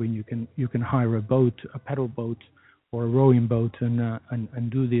we're having, you can hire a boat, a pedal boat, or a rowing boat, and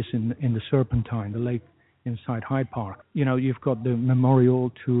do this in the Serpentine, the lake inside Hyde Park. You've got the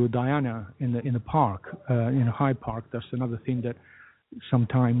memorial to Diana in the park, in Hyde Park. That's another thing that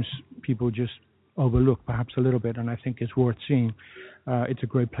sometimes people just overlook, perhaps a little bit, and I think it's worth seeing. It's a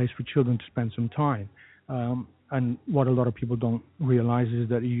great place for children to spend some time. And what a lot of people don't realize is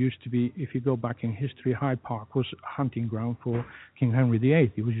that it used to be, if you go back in history, Hyde Park was a hunting ground for King Henry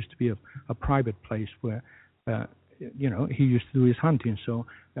VIII. It used to be a private place where he used to do his hunting. So,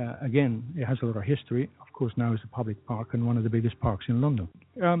 again, it has a lot of history. Of course, now it's a public park and one of the biggest parks in London.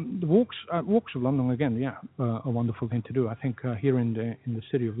 The walks of London, again, a wonderful thing to do. I think here in the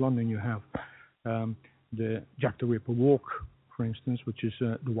city of London, you have the Jack the Ripper Walk, for instance, which is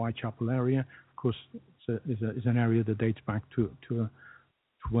the Whitechapel area. Of course, it's an area that dates back to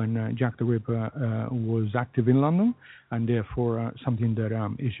when Jack the Ripper was active in London, and therefore something that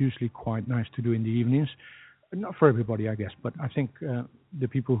is usually quite nice to do in the evenings. Not for everybody, I guess, but I think the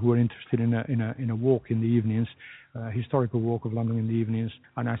people who are interested in a walk in the evenings, historical walk of London in the evenings,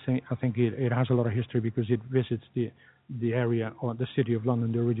 and I think it has a lot of history because it visits the area or the city of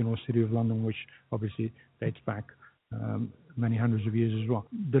London, the original city of London, which obviously dates back many hundreds of years as well.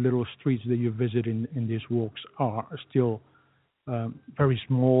 The little streets that you visit in these walks are still very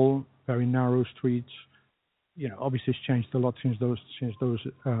small, very narrow streets. Obviously it's changed a lot since those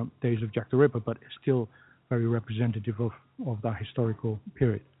days of Jack the Ripper, but it's still very representative of that historical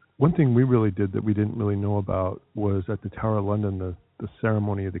period. One thing we really did that we didn't really know about was at the Tower of London, the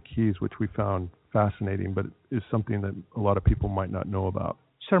ceremony of the keys, which we found fascinating, but is something that a lot of people might not know about.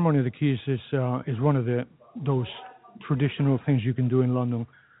 Ceremony of the keys is one of those traditional things you can do in London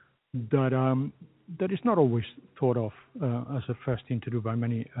that is not always thought of as a first thing to do by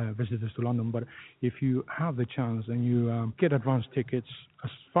many visitors to London. But if you have the chance and you get advance tickets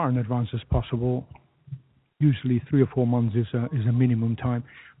as far in advance as possible, usually 3 or 4 months is a minimum time,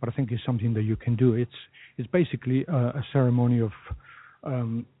 but I think it's something that you can do. It's basically a ceremony of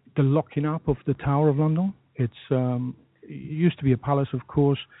the locking up of the Tower of London. It used to be a palace, of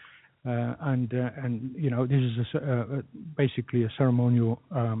course, and this is basically a ceremonial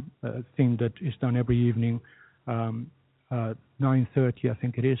thing that is done every evening, 9:30, I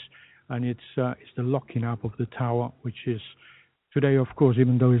think it is, and it's the locking up of the tower, which is today, of course,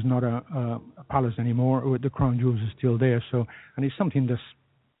 even though it's not a palace anymore, the crown jewels are still there. So, and it's something that's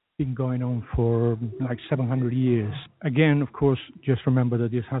been going on for like 700 years. Again, of course, just remember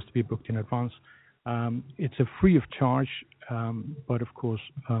that this has to be booked in advance. It's a free of charge, but of course,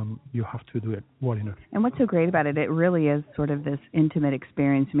 you have to do it well enough. And what's so great about it, it really is sort of this intimate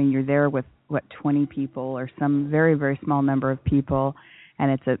experience. I mean, you're there with 20 people or some very, very small number of people. And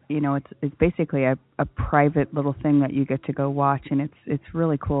it's basically a private little thing that you get to go watch, and it's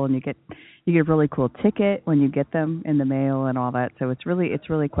really cool. And you get a really cool ticket when you get them in the mail and all that. So it's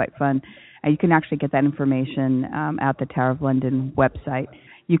really quite fun. And you can actually get that information at the Tower of London website.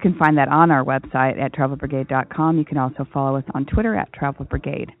 You can find that on our website at travelbrigade.com. You can also follow us on Twitter at Travel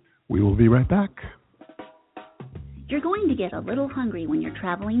Brigade. We will be right back. You're going to get a little hungry when you're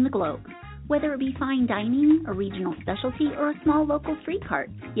traveling the globe. Whether it be fine dining, a regional specialty, or a small local street cart,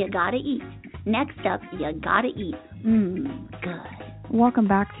 you gotta eat. Next up, you gotta eat. Good. Welcome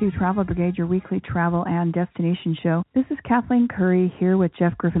back to Travel Brigade, your weekly travel and destination show. This is Kathleen Curry here with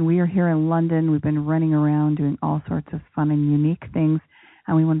Jeff Griffin. We are here in London. We've been running around doing all sorts of fun and unique things,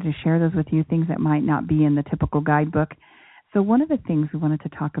 and we wanted to share those with you, things that might not be in the typical guidebook. So one of the things we wanted to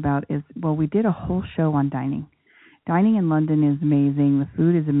talk about is, we did a whole show on dining. Dining in London is amazing. The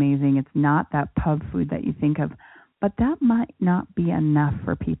food is amazing. It's not that pub food that you think of, but that might not be enough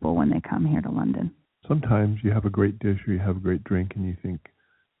for people when they come here to London. Sometimes you have a great dish or you have a great drink and you think,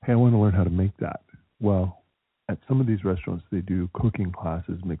 hey, I want to learn how to make that. Well, at some of these restaurants, they do cooking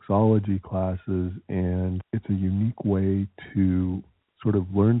classes, mixology classes, and it's a unique way to sort of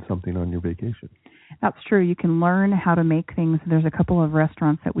learn something on your vacation. That's true. You can learn how to make things. There's a couple of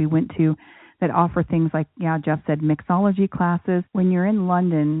restaurants that we went to that offer things like, Jeff said, mixology classes. When you're in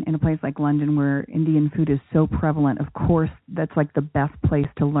London, in a place like London where Indian food is so prevalent, of course, that's like the best place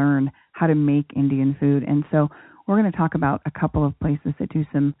to learn how to make Indian food. And so we're going to talk about a couple of places that do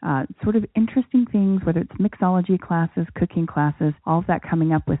some sort of interesting things, whether it's mixology classes, cooking classes, all of that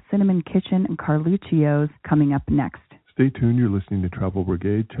coming up with Cinnamon Kitchen and Carluccio's coming up next. Stay tuned. You're listening to Travel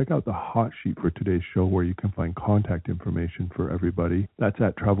Brigade. Check out the hot sheet for today's show where you can find contact information for everybody. That's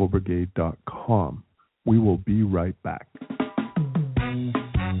at travelbrigade.com. We will be right back.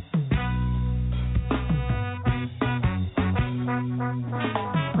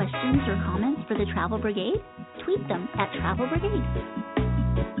 Questions or comments for the Travel Brigade? Tweet them at Travel Brigade.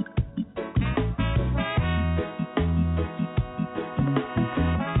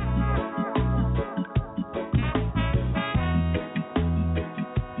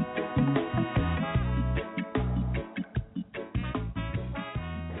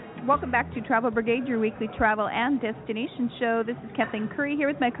 Welcome back to Travel Brigade, your weekly travel and destination show. This is Kathleen Curry here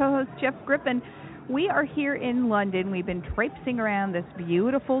with my co-host Jeff Griffin. We are here in London. We've been traipsing around this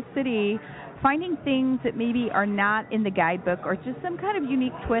beautiful city, finding things that maybe are not in the guidebook or just some kind of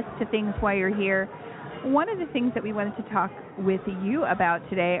unique twist to things while you're here. One of the things that we wanted to talk with you about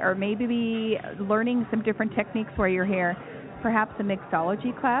today are maybe learning some different techniques while you're here, perhaps a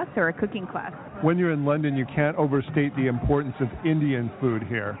mixology class or a cooking class. When you're in London, you can't overstate the importance of Indian food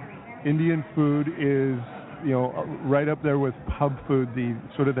here. Indian food is, right up there with pub food, the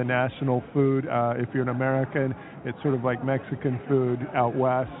sort of the national food. If you're an American, it's sort of like Mexican food out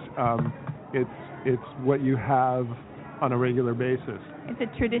west. It's what you have on a regular basis. It's a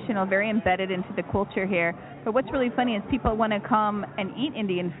traditional, very embedded into the culture here. But what's really funny is people want to come and eat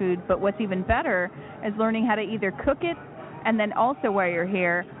Indian food, but what's even better is learning how to either cook it and then also while you're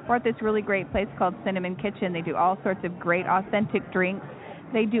here, we're at this really great place called Cinnamon Kitchen. They do all sorts of great authentic drinks.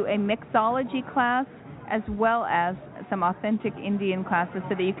 They do a mixology class as well as some authentic Indian classes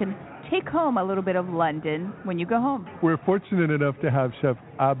so that you can take home a little bit of London when you go home. We're fortunate enough to have Chef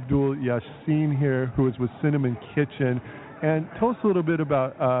Abdul Yassin here, who is with Cinnamon Kitchen. And tell us a little bit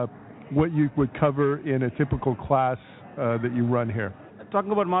about what you would cover in a typical class that you run here.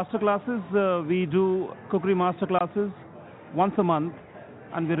 Talking about master classes, we do cookery master classes once a month,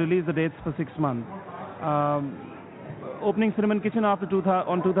 and we release the dates for 6 months. Opening Cinnamon Kitchen after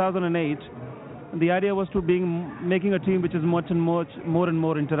 2008, the idea was to making a team which is more and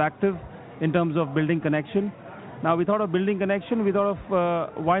more interactive in terms of building connection. Now we thought of building connection. We thought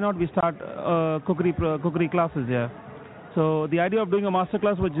of why not we start cookery classes here. So the idea of doing a master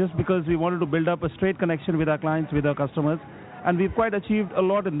class was just because we wanted to build up a straight connection with our clients, with our customers, and we've quite achieved a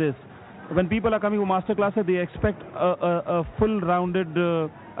lot in this. When people are coming to master classes, they expect a full-rounded,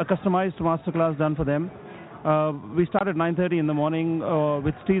 a customized master class done for them. We start at 9:30 in the morning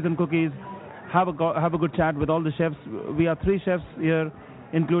with teas and cookies, have a good chat with all the chefs. We are 3 chefs here,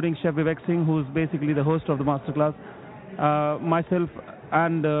 including Chef Vivek Singh, who's basically the host of the master class, myself,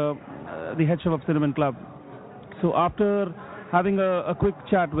 and the head chef of Cinnamon Club. So after having a quick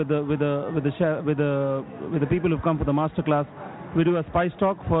chat with the people who've come for the master class, we do a spice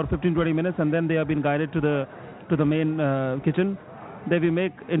talk for 15-20 minutes, and then they have been guided to the main kitchen. They we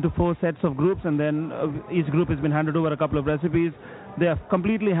make into 4 sets of groups, and then each group has been handed over a couple of recipes. They are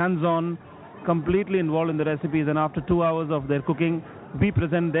completely hands-on, completely involved in the recipes, and after 2 hours of their cooking, we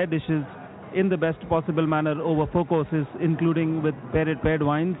present their dishes in the best possible manner over 4 courses, including with paired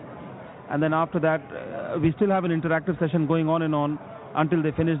wines. And then after that, we still have an interactive session going on and on until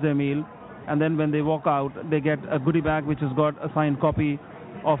they finish their meal. And then when they walk out, they get a goodie bag which has got a signed copy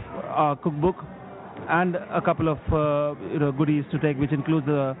of our cookbook and a couple of goodies to take, which includes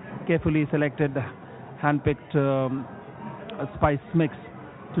a carefully selected, hand-picked spice mix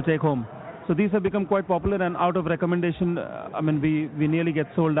to take home. So these have become quite popular, and out of recommendation, we nearly get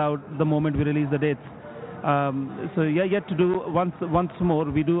sold out the moment we release the dates. Yet to do once more,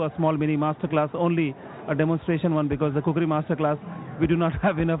 we do a small mini masterclass, only a demonstration one, because the cookery masterclass, we do not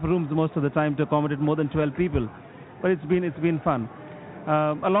have enough rooms most of the time to accommodate more than 12 people. But it's been fun.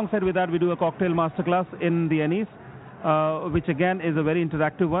 Alongside with that, we do a cocktail masterclass in the Anise, which again is a very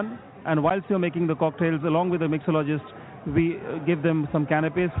interactive one. And whilst you're making the cocktails, along with the mixologist, we give them some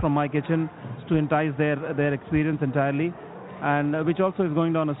canapes from my kitchen to entice their experience entirely, and which also is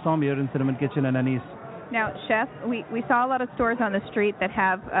going down a storm here in Cinnamon Kitchen and Anise. Now, Chef, we saw a lot of stores on the street that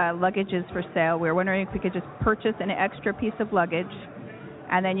have luggages for sale. We were wondering if we could just purchase an extra piece of luggage,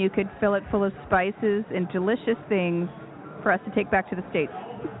 and then you could fill it full of spices and delicious things for us to take back to the States.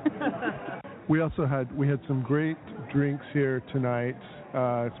 We had some great drinks here tonight.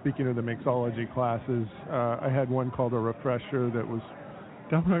 Speaking of the mixology classes, I had one called a refresher that was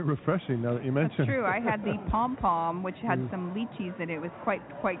downright refreshing, now that you mention it. That's true. I had the Pom Pom, which had some lychees in it. It was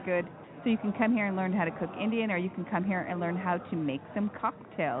quite good. So you can come here and learn how to cook Indian, or you can come here and learn how to make some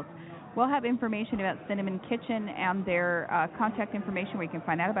cocktails. We'll have information about Cinnamon Kitchen and their contact information where you can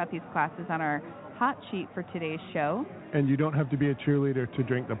find out about these classes on our hot sheet for today's show. And you don't have to be a cheerleader to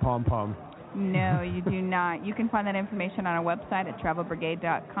drink the Pom Pom. No, you do not. You can find that information on our website at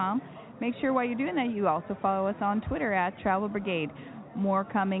travelbrigade.com. Make sure while you're doing that, you also follow us on Twitter at Travel Brigade. More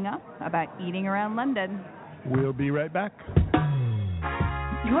coming up about eating around London. We'll be right back.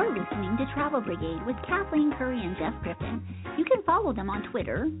 You're listening to Travel Brigade with Kathleen Curry and Jeff Griffin. You can follow them on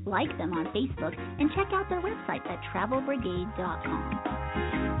Twitter, like them on Facebook, and check out their website at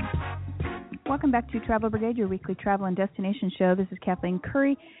travelbrigade.com. Welcome back to Travel Brigade, your weekly travel and destination show. This is Kathleen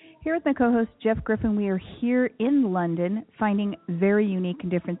Curry. Here with my co-host, Jeff Griffin. We are here in London finding very unique and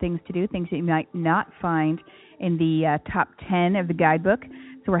different things to do, things that you might not find in the top 10 of the guidebook.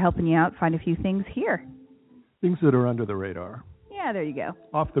 So we're helping you out find a few things here. Things that are under the radar. Yeah, there you go.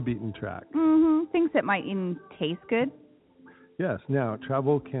 Off the beaten track. Things that might even taste good. Yes. Now,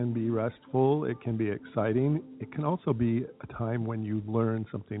 travel can be restful. It can be exciting. It can also be a time when you learn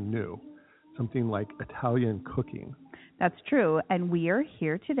something new, something like Italian cooking. That's true. And we are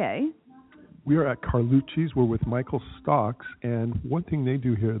here today. We are at Carlucci's. We're with Michael Stocks. And one thing they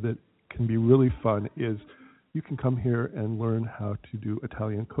do here that can be really fun is you can come here and learn how to do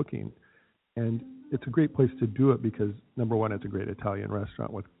Italian cooking. And it's a great place to do it because, number one, it's a great Italian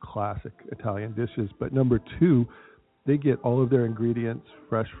restaurant with classic Italian dishes. But number two, they get all of their ingredients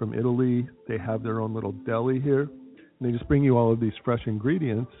fresh from Italy. They have their own little deli here. And they just bring you all of these fresh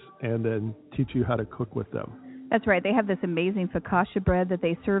ingredients and then teach you how to cook with them. That's right. They have this amazing focaccia bread that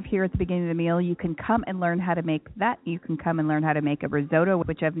they serve here at the beginning of the meal. You can come and learn how to make that. You can come and learn how to make a risotto,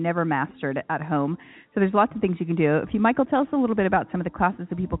 which I've never mastered at home. So there's lots of things you can do. If you, Michael, tell us a little bit about some of the classes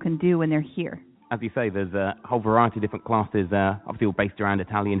that people can do when they're here. As you say, there's a whole variety of different classes, obviously all based around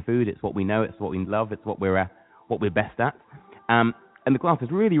Italian food. It's what we know, it's what we love, it's what we're best at. And the classes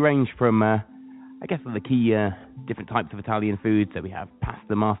really range from, I guess, the key different types of Italian food. So we have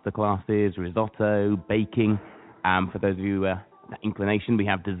pasta master classes, risotto, baking. For those of you that inclination, we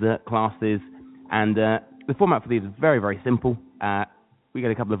have dessert classes. And the format for these is very, very simple. We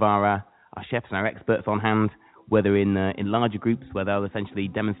get a couple of our chefs and our experts on hand, whether in larger groups where they'll essentially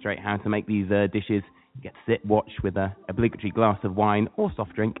demonstrate how to make these dishes. You get to sit, watch with an obligatory glass of wine or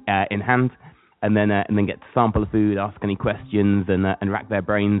soft drink in hand, and then get to sample the food, ask any questions, and rack their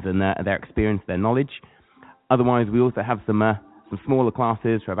brains and their experience, their knowledge. Otherwise, we also have some smaller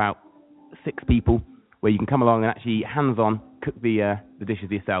classes for about 6 people, where you can come along and actually hands-on cook the dishes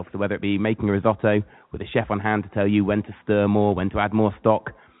yourself. So whether it be making a risotto with a chef on hand to tell you when to stir more, when to add more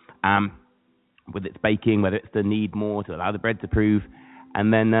stock, whether it's baking, whether it's to knead more to allow the bread to prove,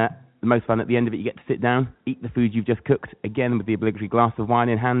 and then the most fun at the end of it, you get to sit down, eat the food you've just cooked, again with the obligatory glass of wine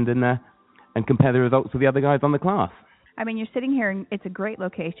in hand, and compare the results with the other guys on the class. I mean, you're sitting here, and it's a great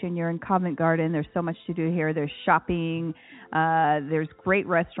location. You're in Covent Garden. There's so much to do here. There's shopping. There's great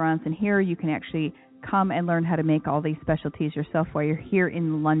restaurants. And here you can actually come and learn how to make all these specialties yourself while you're here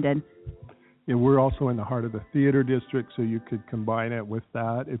in London. Yeah, we're also in the heart of the theater district, so you could combine it with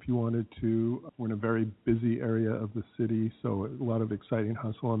that if you wanted to. We're in a very busy area of the city, so a lot of exciting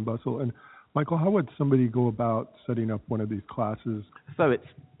hustle and bustle. And Michael, how would somebody go about setting up one of these classes? So it's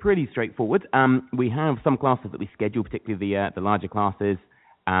pretty straightforward. We have some classes that we schedule, particularly the larger classes.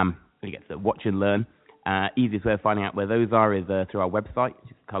 You get to watch and learn. Easiest way of finding out where those are is through our website, which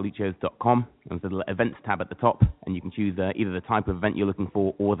is carluccios.com. There's a little events tab at the top, and you can choose either the type of event you're looking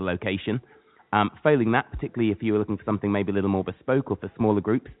for or the location. Failing that, particularly if you were looking for something maybe a little more bespoke or for smaller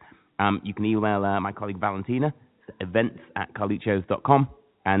groups, you can email my colleague Valentina, events@carluccios.com,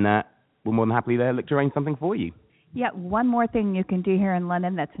 and we'll more than happily look to arrange something for you. Yeah, one more thing you can do here in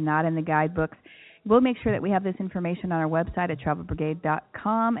London that's not in the guidebooks. We'll make sure that we have this information on our website at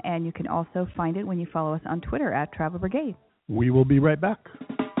travelbrigade.com, and you can also find it when you follow us on Twitter at Travel Brigade. We will be right back.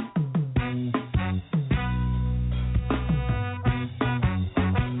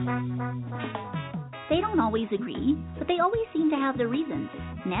 They don't always agree, but they always seem to have their reasons.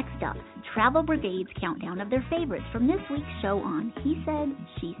 Next up, Travel Brigade's countdown of their favorites from this week's show on He Said,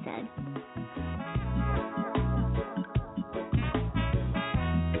 She Said.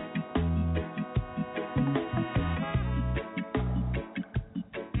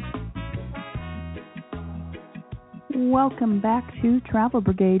 Welcome back to Travel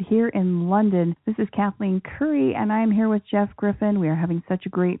Brigade here in London. This is Kathleen Curry, and I'm here with Jeff Griffin. We are having such a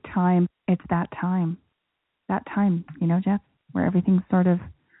great time. It's that time. that time, Jeff, where everything sort of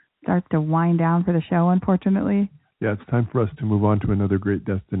starts to wind down for the show, unfortunately. Yeah, it's time for us to move on to another great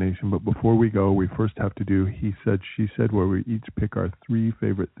destination. But before we go, we first have to do He Said, She Said, where we each pick our 3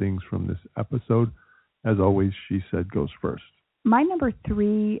 favorite things from this episode. As always, She Said goes first. My number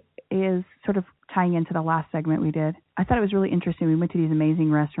 3 is sort of tying into the last segment we did. I thought it was really interesting. We went to these amazing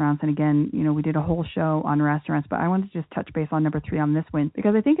restaurants, and again, we did a whole show on restaurants, but I wanted to just touch base on number 3 on this one,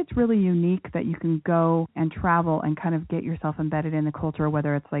 because I think it's really unique that you can go and travel and kind of get yourself embedded in the culture,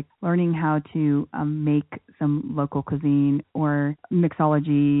 whether it's like learning how to make some local cuisine or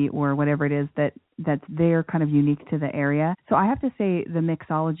mixology or whatever it is that's there kind of unique to the area. So I have to say the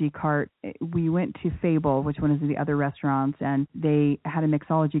mixology cart, we went to Fable, which one is the other restaurants, and they had a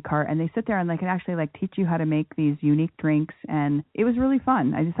mixology cart, and they sit there and they can actually teach you how to make these unique drinks, and it was really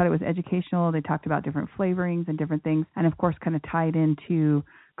fun. I just thought it was educational. They talked about different flavorings and different things, and of course kind of tied into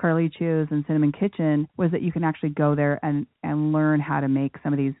Carluccio's and Cinnamon Kitchen was that you can actually go there and learn how to make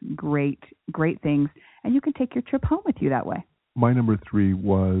some of these great things, and you can take your trip home with you that way. My number 3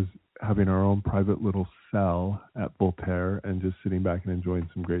 was having our own private little cell at Voltaire and just sitting back and enjoying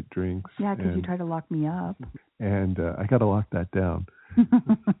some great drinks. Yeah, because you tried to lock me up. And I got to lock that down.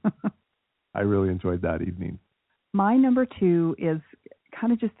 I really enjoyed that evening. My number 2 is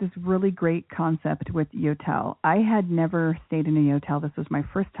kind of just this really great concept with Yotel. I had never stayed in a Yotel. This was my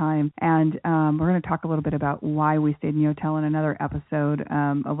first time, and we're going to talk a little bit about why we stayed in Yotel in another episode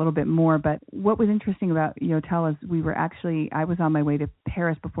a little bit more. But what was interesting about Yotel is I was on my way to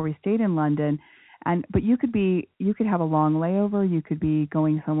Paris before we stayed in London. But you could have a long layover, you could be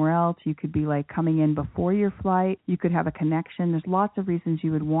going somewhere else, you could be coming in before your flight, you could have a connection. There's lots of reasons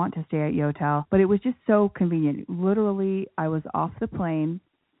you would want to stay at Yotel, but it was just so convenient. Literally, I was off the plane,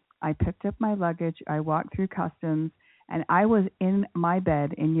 I picked up my luggage, I walked through customs, and I was in my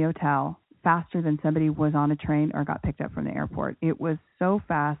bed in Yotel faster than somebody was on a train or got picked up from the airport. It was so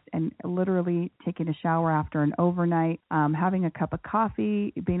fast, and literally taking a shower after an overnight, having a cup of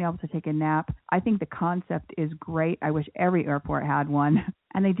coffee, being able to take a nap. I think the concept is great. I wish every airport had one.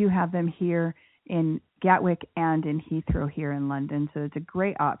 And they do have them here in Gatwick and in Heathrow here in London. So it's a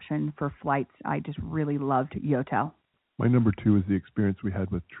great option for flights. I just really loved Yotel. My number 2 is the experience we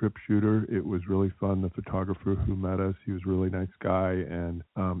had with TripShooter. It was really fun. The photographer who met us, he was a really nice guy, and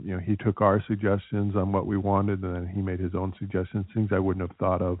he took our suggestions on what we wanted, and then he made his own suggestions, things I wouldn't have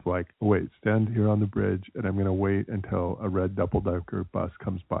thought of, like, wait, stand here on the bridge, and I'm going to wait until a red double-decker bus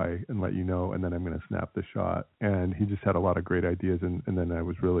comes by and let you know, and then I'm going to snap the shot. And he just had a lot of great ideas, and then I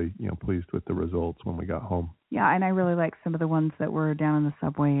was really pleased with the results when we got home. Yeah, and I really like some of the ones that were down in the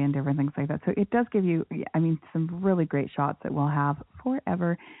subway and different things like that. So it does give you, some really great shots that we'll have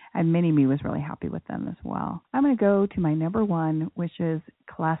forever. And Mini-Me was really happy with them as well. I'm going to go to my number 1, which is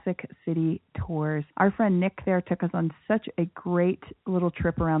Classic City Tours. Our friend Nick there took us on such a great little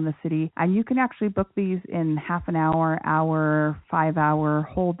trip around the city. And you can actually book these in half an hour, 5 hour,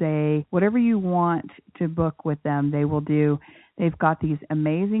 whole day, whatever you want to book with them, they will do. They've got these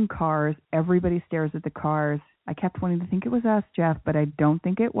amazing cars. Everybody stares at the cars. I kept wanting to think it was us, Jeff, but I don't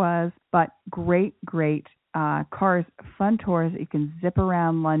think it was. But great cars, fun tours. You can zip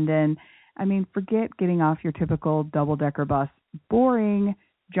around London. Forget getting off your typical double-decker bus. Boring.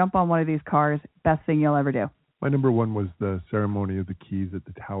 Jump on one of these cars. Best thing you'll ever do. My number 1 was the ceremony of the keys at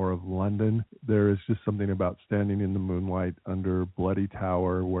the Tower of London. There is just something about standing in the moonlight under Bloody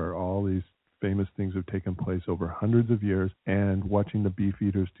Tower where all these famous things have taken place over hundreds of years, and watching the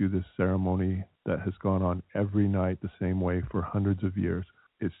Beefeaters do this ceremony that has gone on every night the same way for hundreds of years.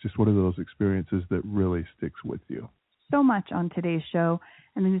 It's just one of those experiences that really sticks with you. So much on today's show,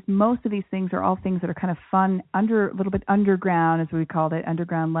 and most of these things are all things that are kind of fun, a little bit underground, as we called it,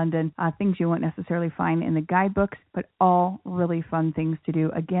 underground London, things you won't necessarily find in the guidebooks, but all really fun things to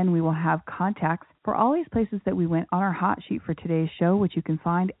do. Again, we will have contacts for all these places that we went on our hot sheet for today's show, which you can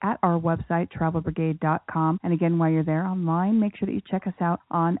find at our website, travelbrigade.com. And again, while you're there online, make sure that you check us out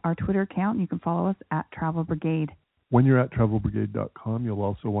on our Twitter account. You can follow us at Travel Brigade. When you're at travelbrigade.com, you'll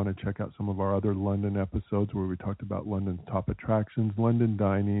also want to check out some of our other London episodes where we talked about London's top attractions, London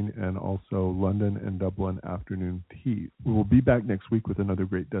dining, and also London and Dublin afternoon tea. We will be back next week with another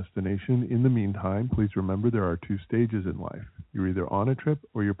great destination. In the meantime, please remember there are 2 stages in life. You're either on a trip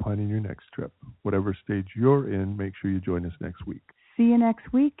or you're planning your next trip. Whatever stage you're in, make sure you join us next week. See you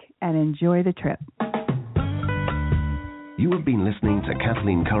next week and enjoy the trip. You have been listening to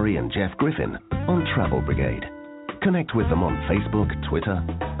Kathleen Curry and Jeff Griffin on Travel Brigade. Connect with them on Facebook, Twitter,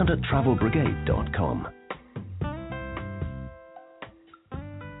 and at travelbrigade.com.